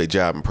trying to do their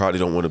job and probably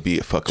don't want to be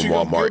at fucking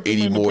Walmart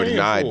any more than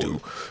I do,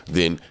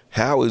 then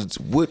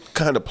what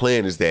kind of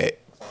plan is that?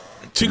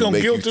 She gonna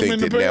guilt him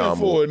into paying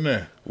for it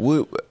now.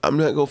 I'm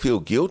not gonna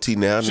feel guilty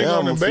now. She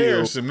gonna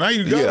embarrass him. Now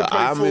you gotta pay for it.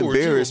 I'm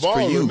embarrassed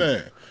for you.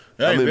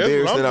 I'm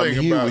embarrassed that I'm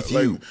here with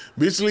you.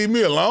 Bitch, leave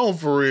me alone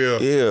for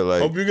real. Yeah,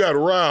 like. Hope you got a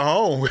ride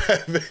home.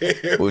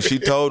 Well, she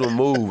told him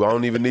move. I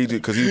don't even need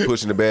it because he was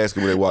pushing the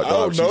basket when they walked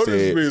off. She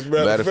said,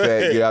 matter of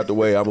fact, get out the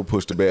way. I'm going to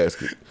push the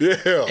basket.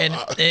 Yeah. And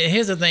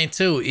here's the thing,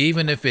 too.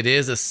 Even if it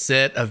is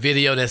a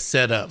video that's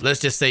set up,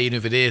 let's just say even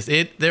if it is,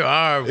 there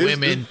are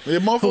women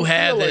who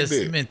have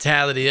this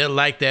mentality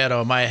like that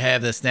or might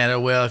have this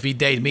standard. Well, if he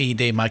date me, he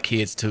date my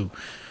kids, too.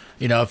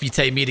 You know, if you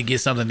take me to get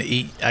something to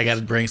eat, I got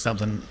to bring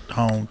something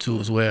home too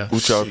as well.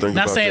 What y'all think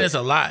Not about saying that? it's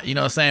a lot, you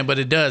know what I'm saying, but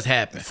it does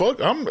happen. Fuck,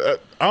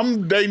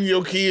 I'm dating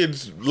your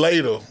kids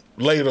later.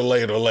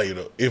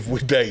 If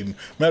we dating,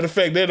 matter of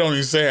fact, that don't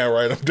even sound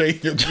right. I'm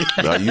dating your kids.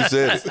 No, you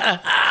said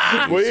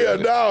it. Well,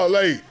 yeah, no,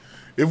 like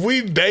if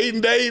we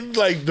dating,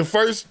 like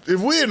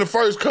if we in the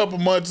first couple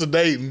months of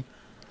dating,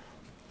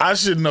 I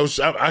should know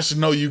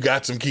you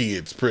got some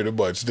kids. Pretty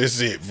much,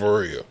 this is it for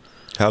real.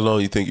 How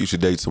long you think you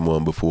should date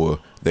someone before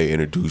they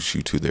introduce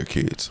you to their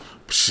kids?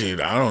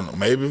 Shit, I don't know.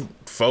 Maybe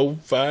 4,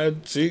 5,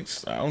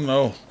 6. I don't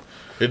know.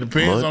 It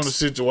depends on the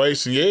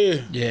situation.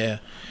 Yeah.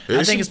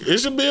 It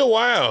should be a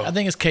while. I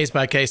think it's case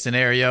by case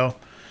scenario.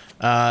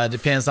 It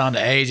depends on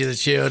the age of the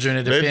children.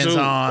 It depends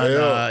on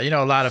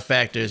a lot of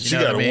factors. She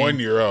got a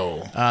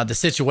 1-year-old. The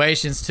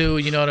situations too.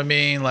 You know what I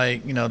mean?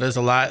 Like there's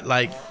a lot.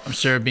 Like I'm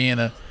sure being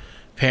a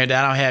parent,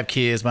 I don't have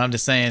kids, but I'm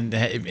just saying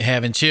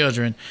having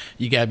children,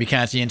 you gotta be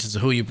conscientious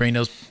of who you bring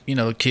those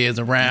kids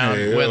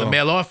around, whether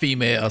male or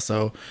female.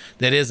 So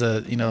that is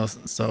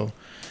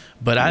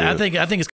but I think it's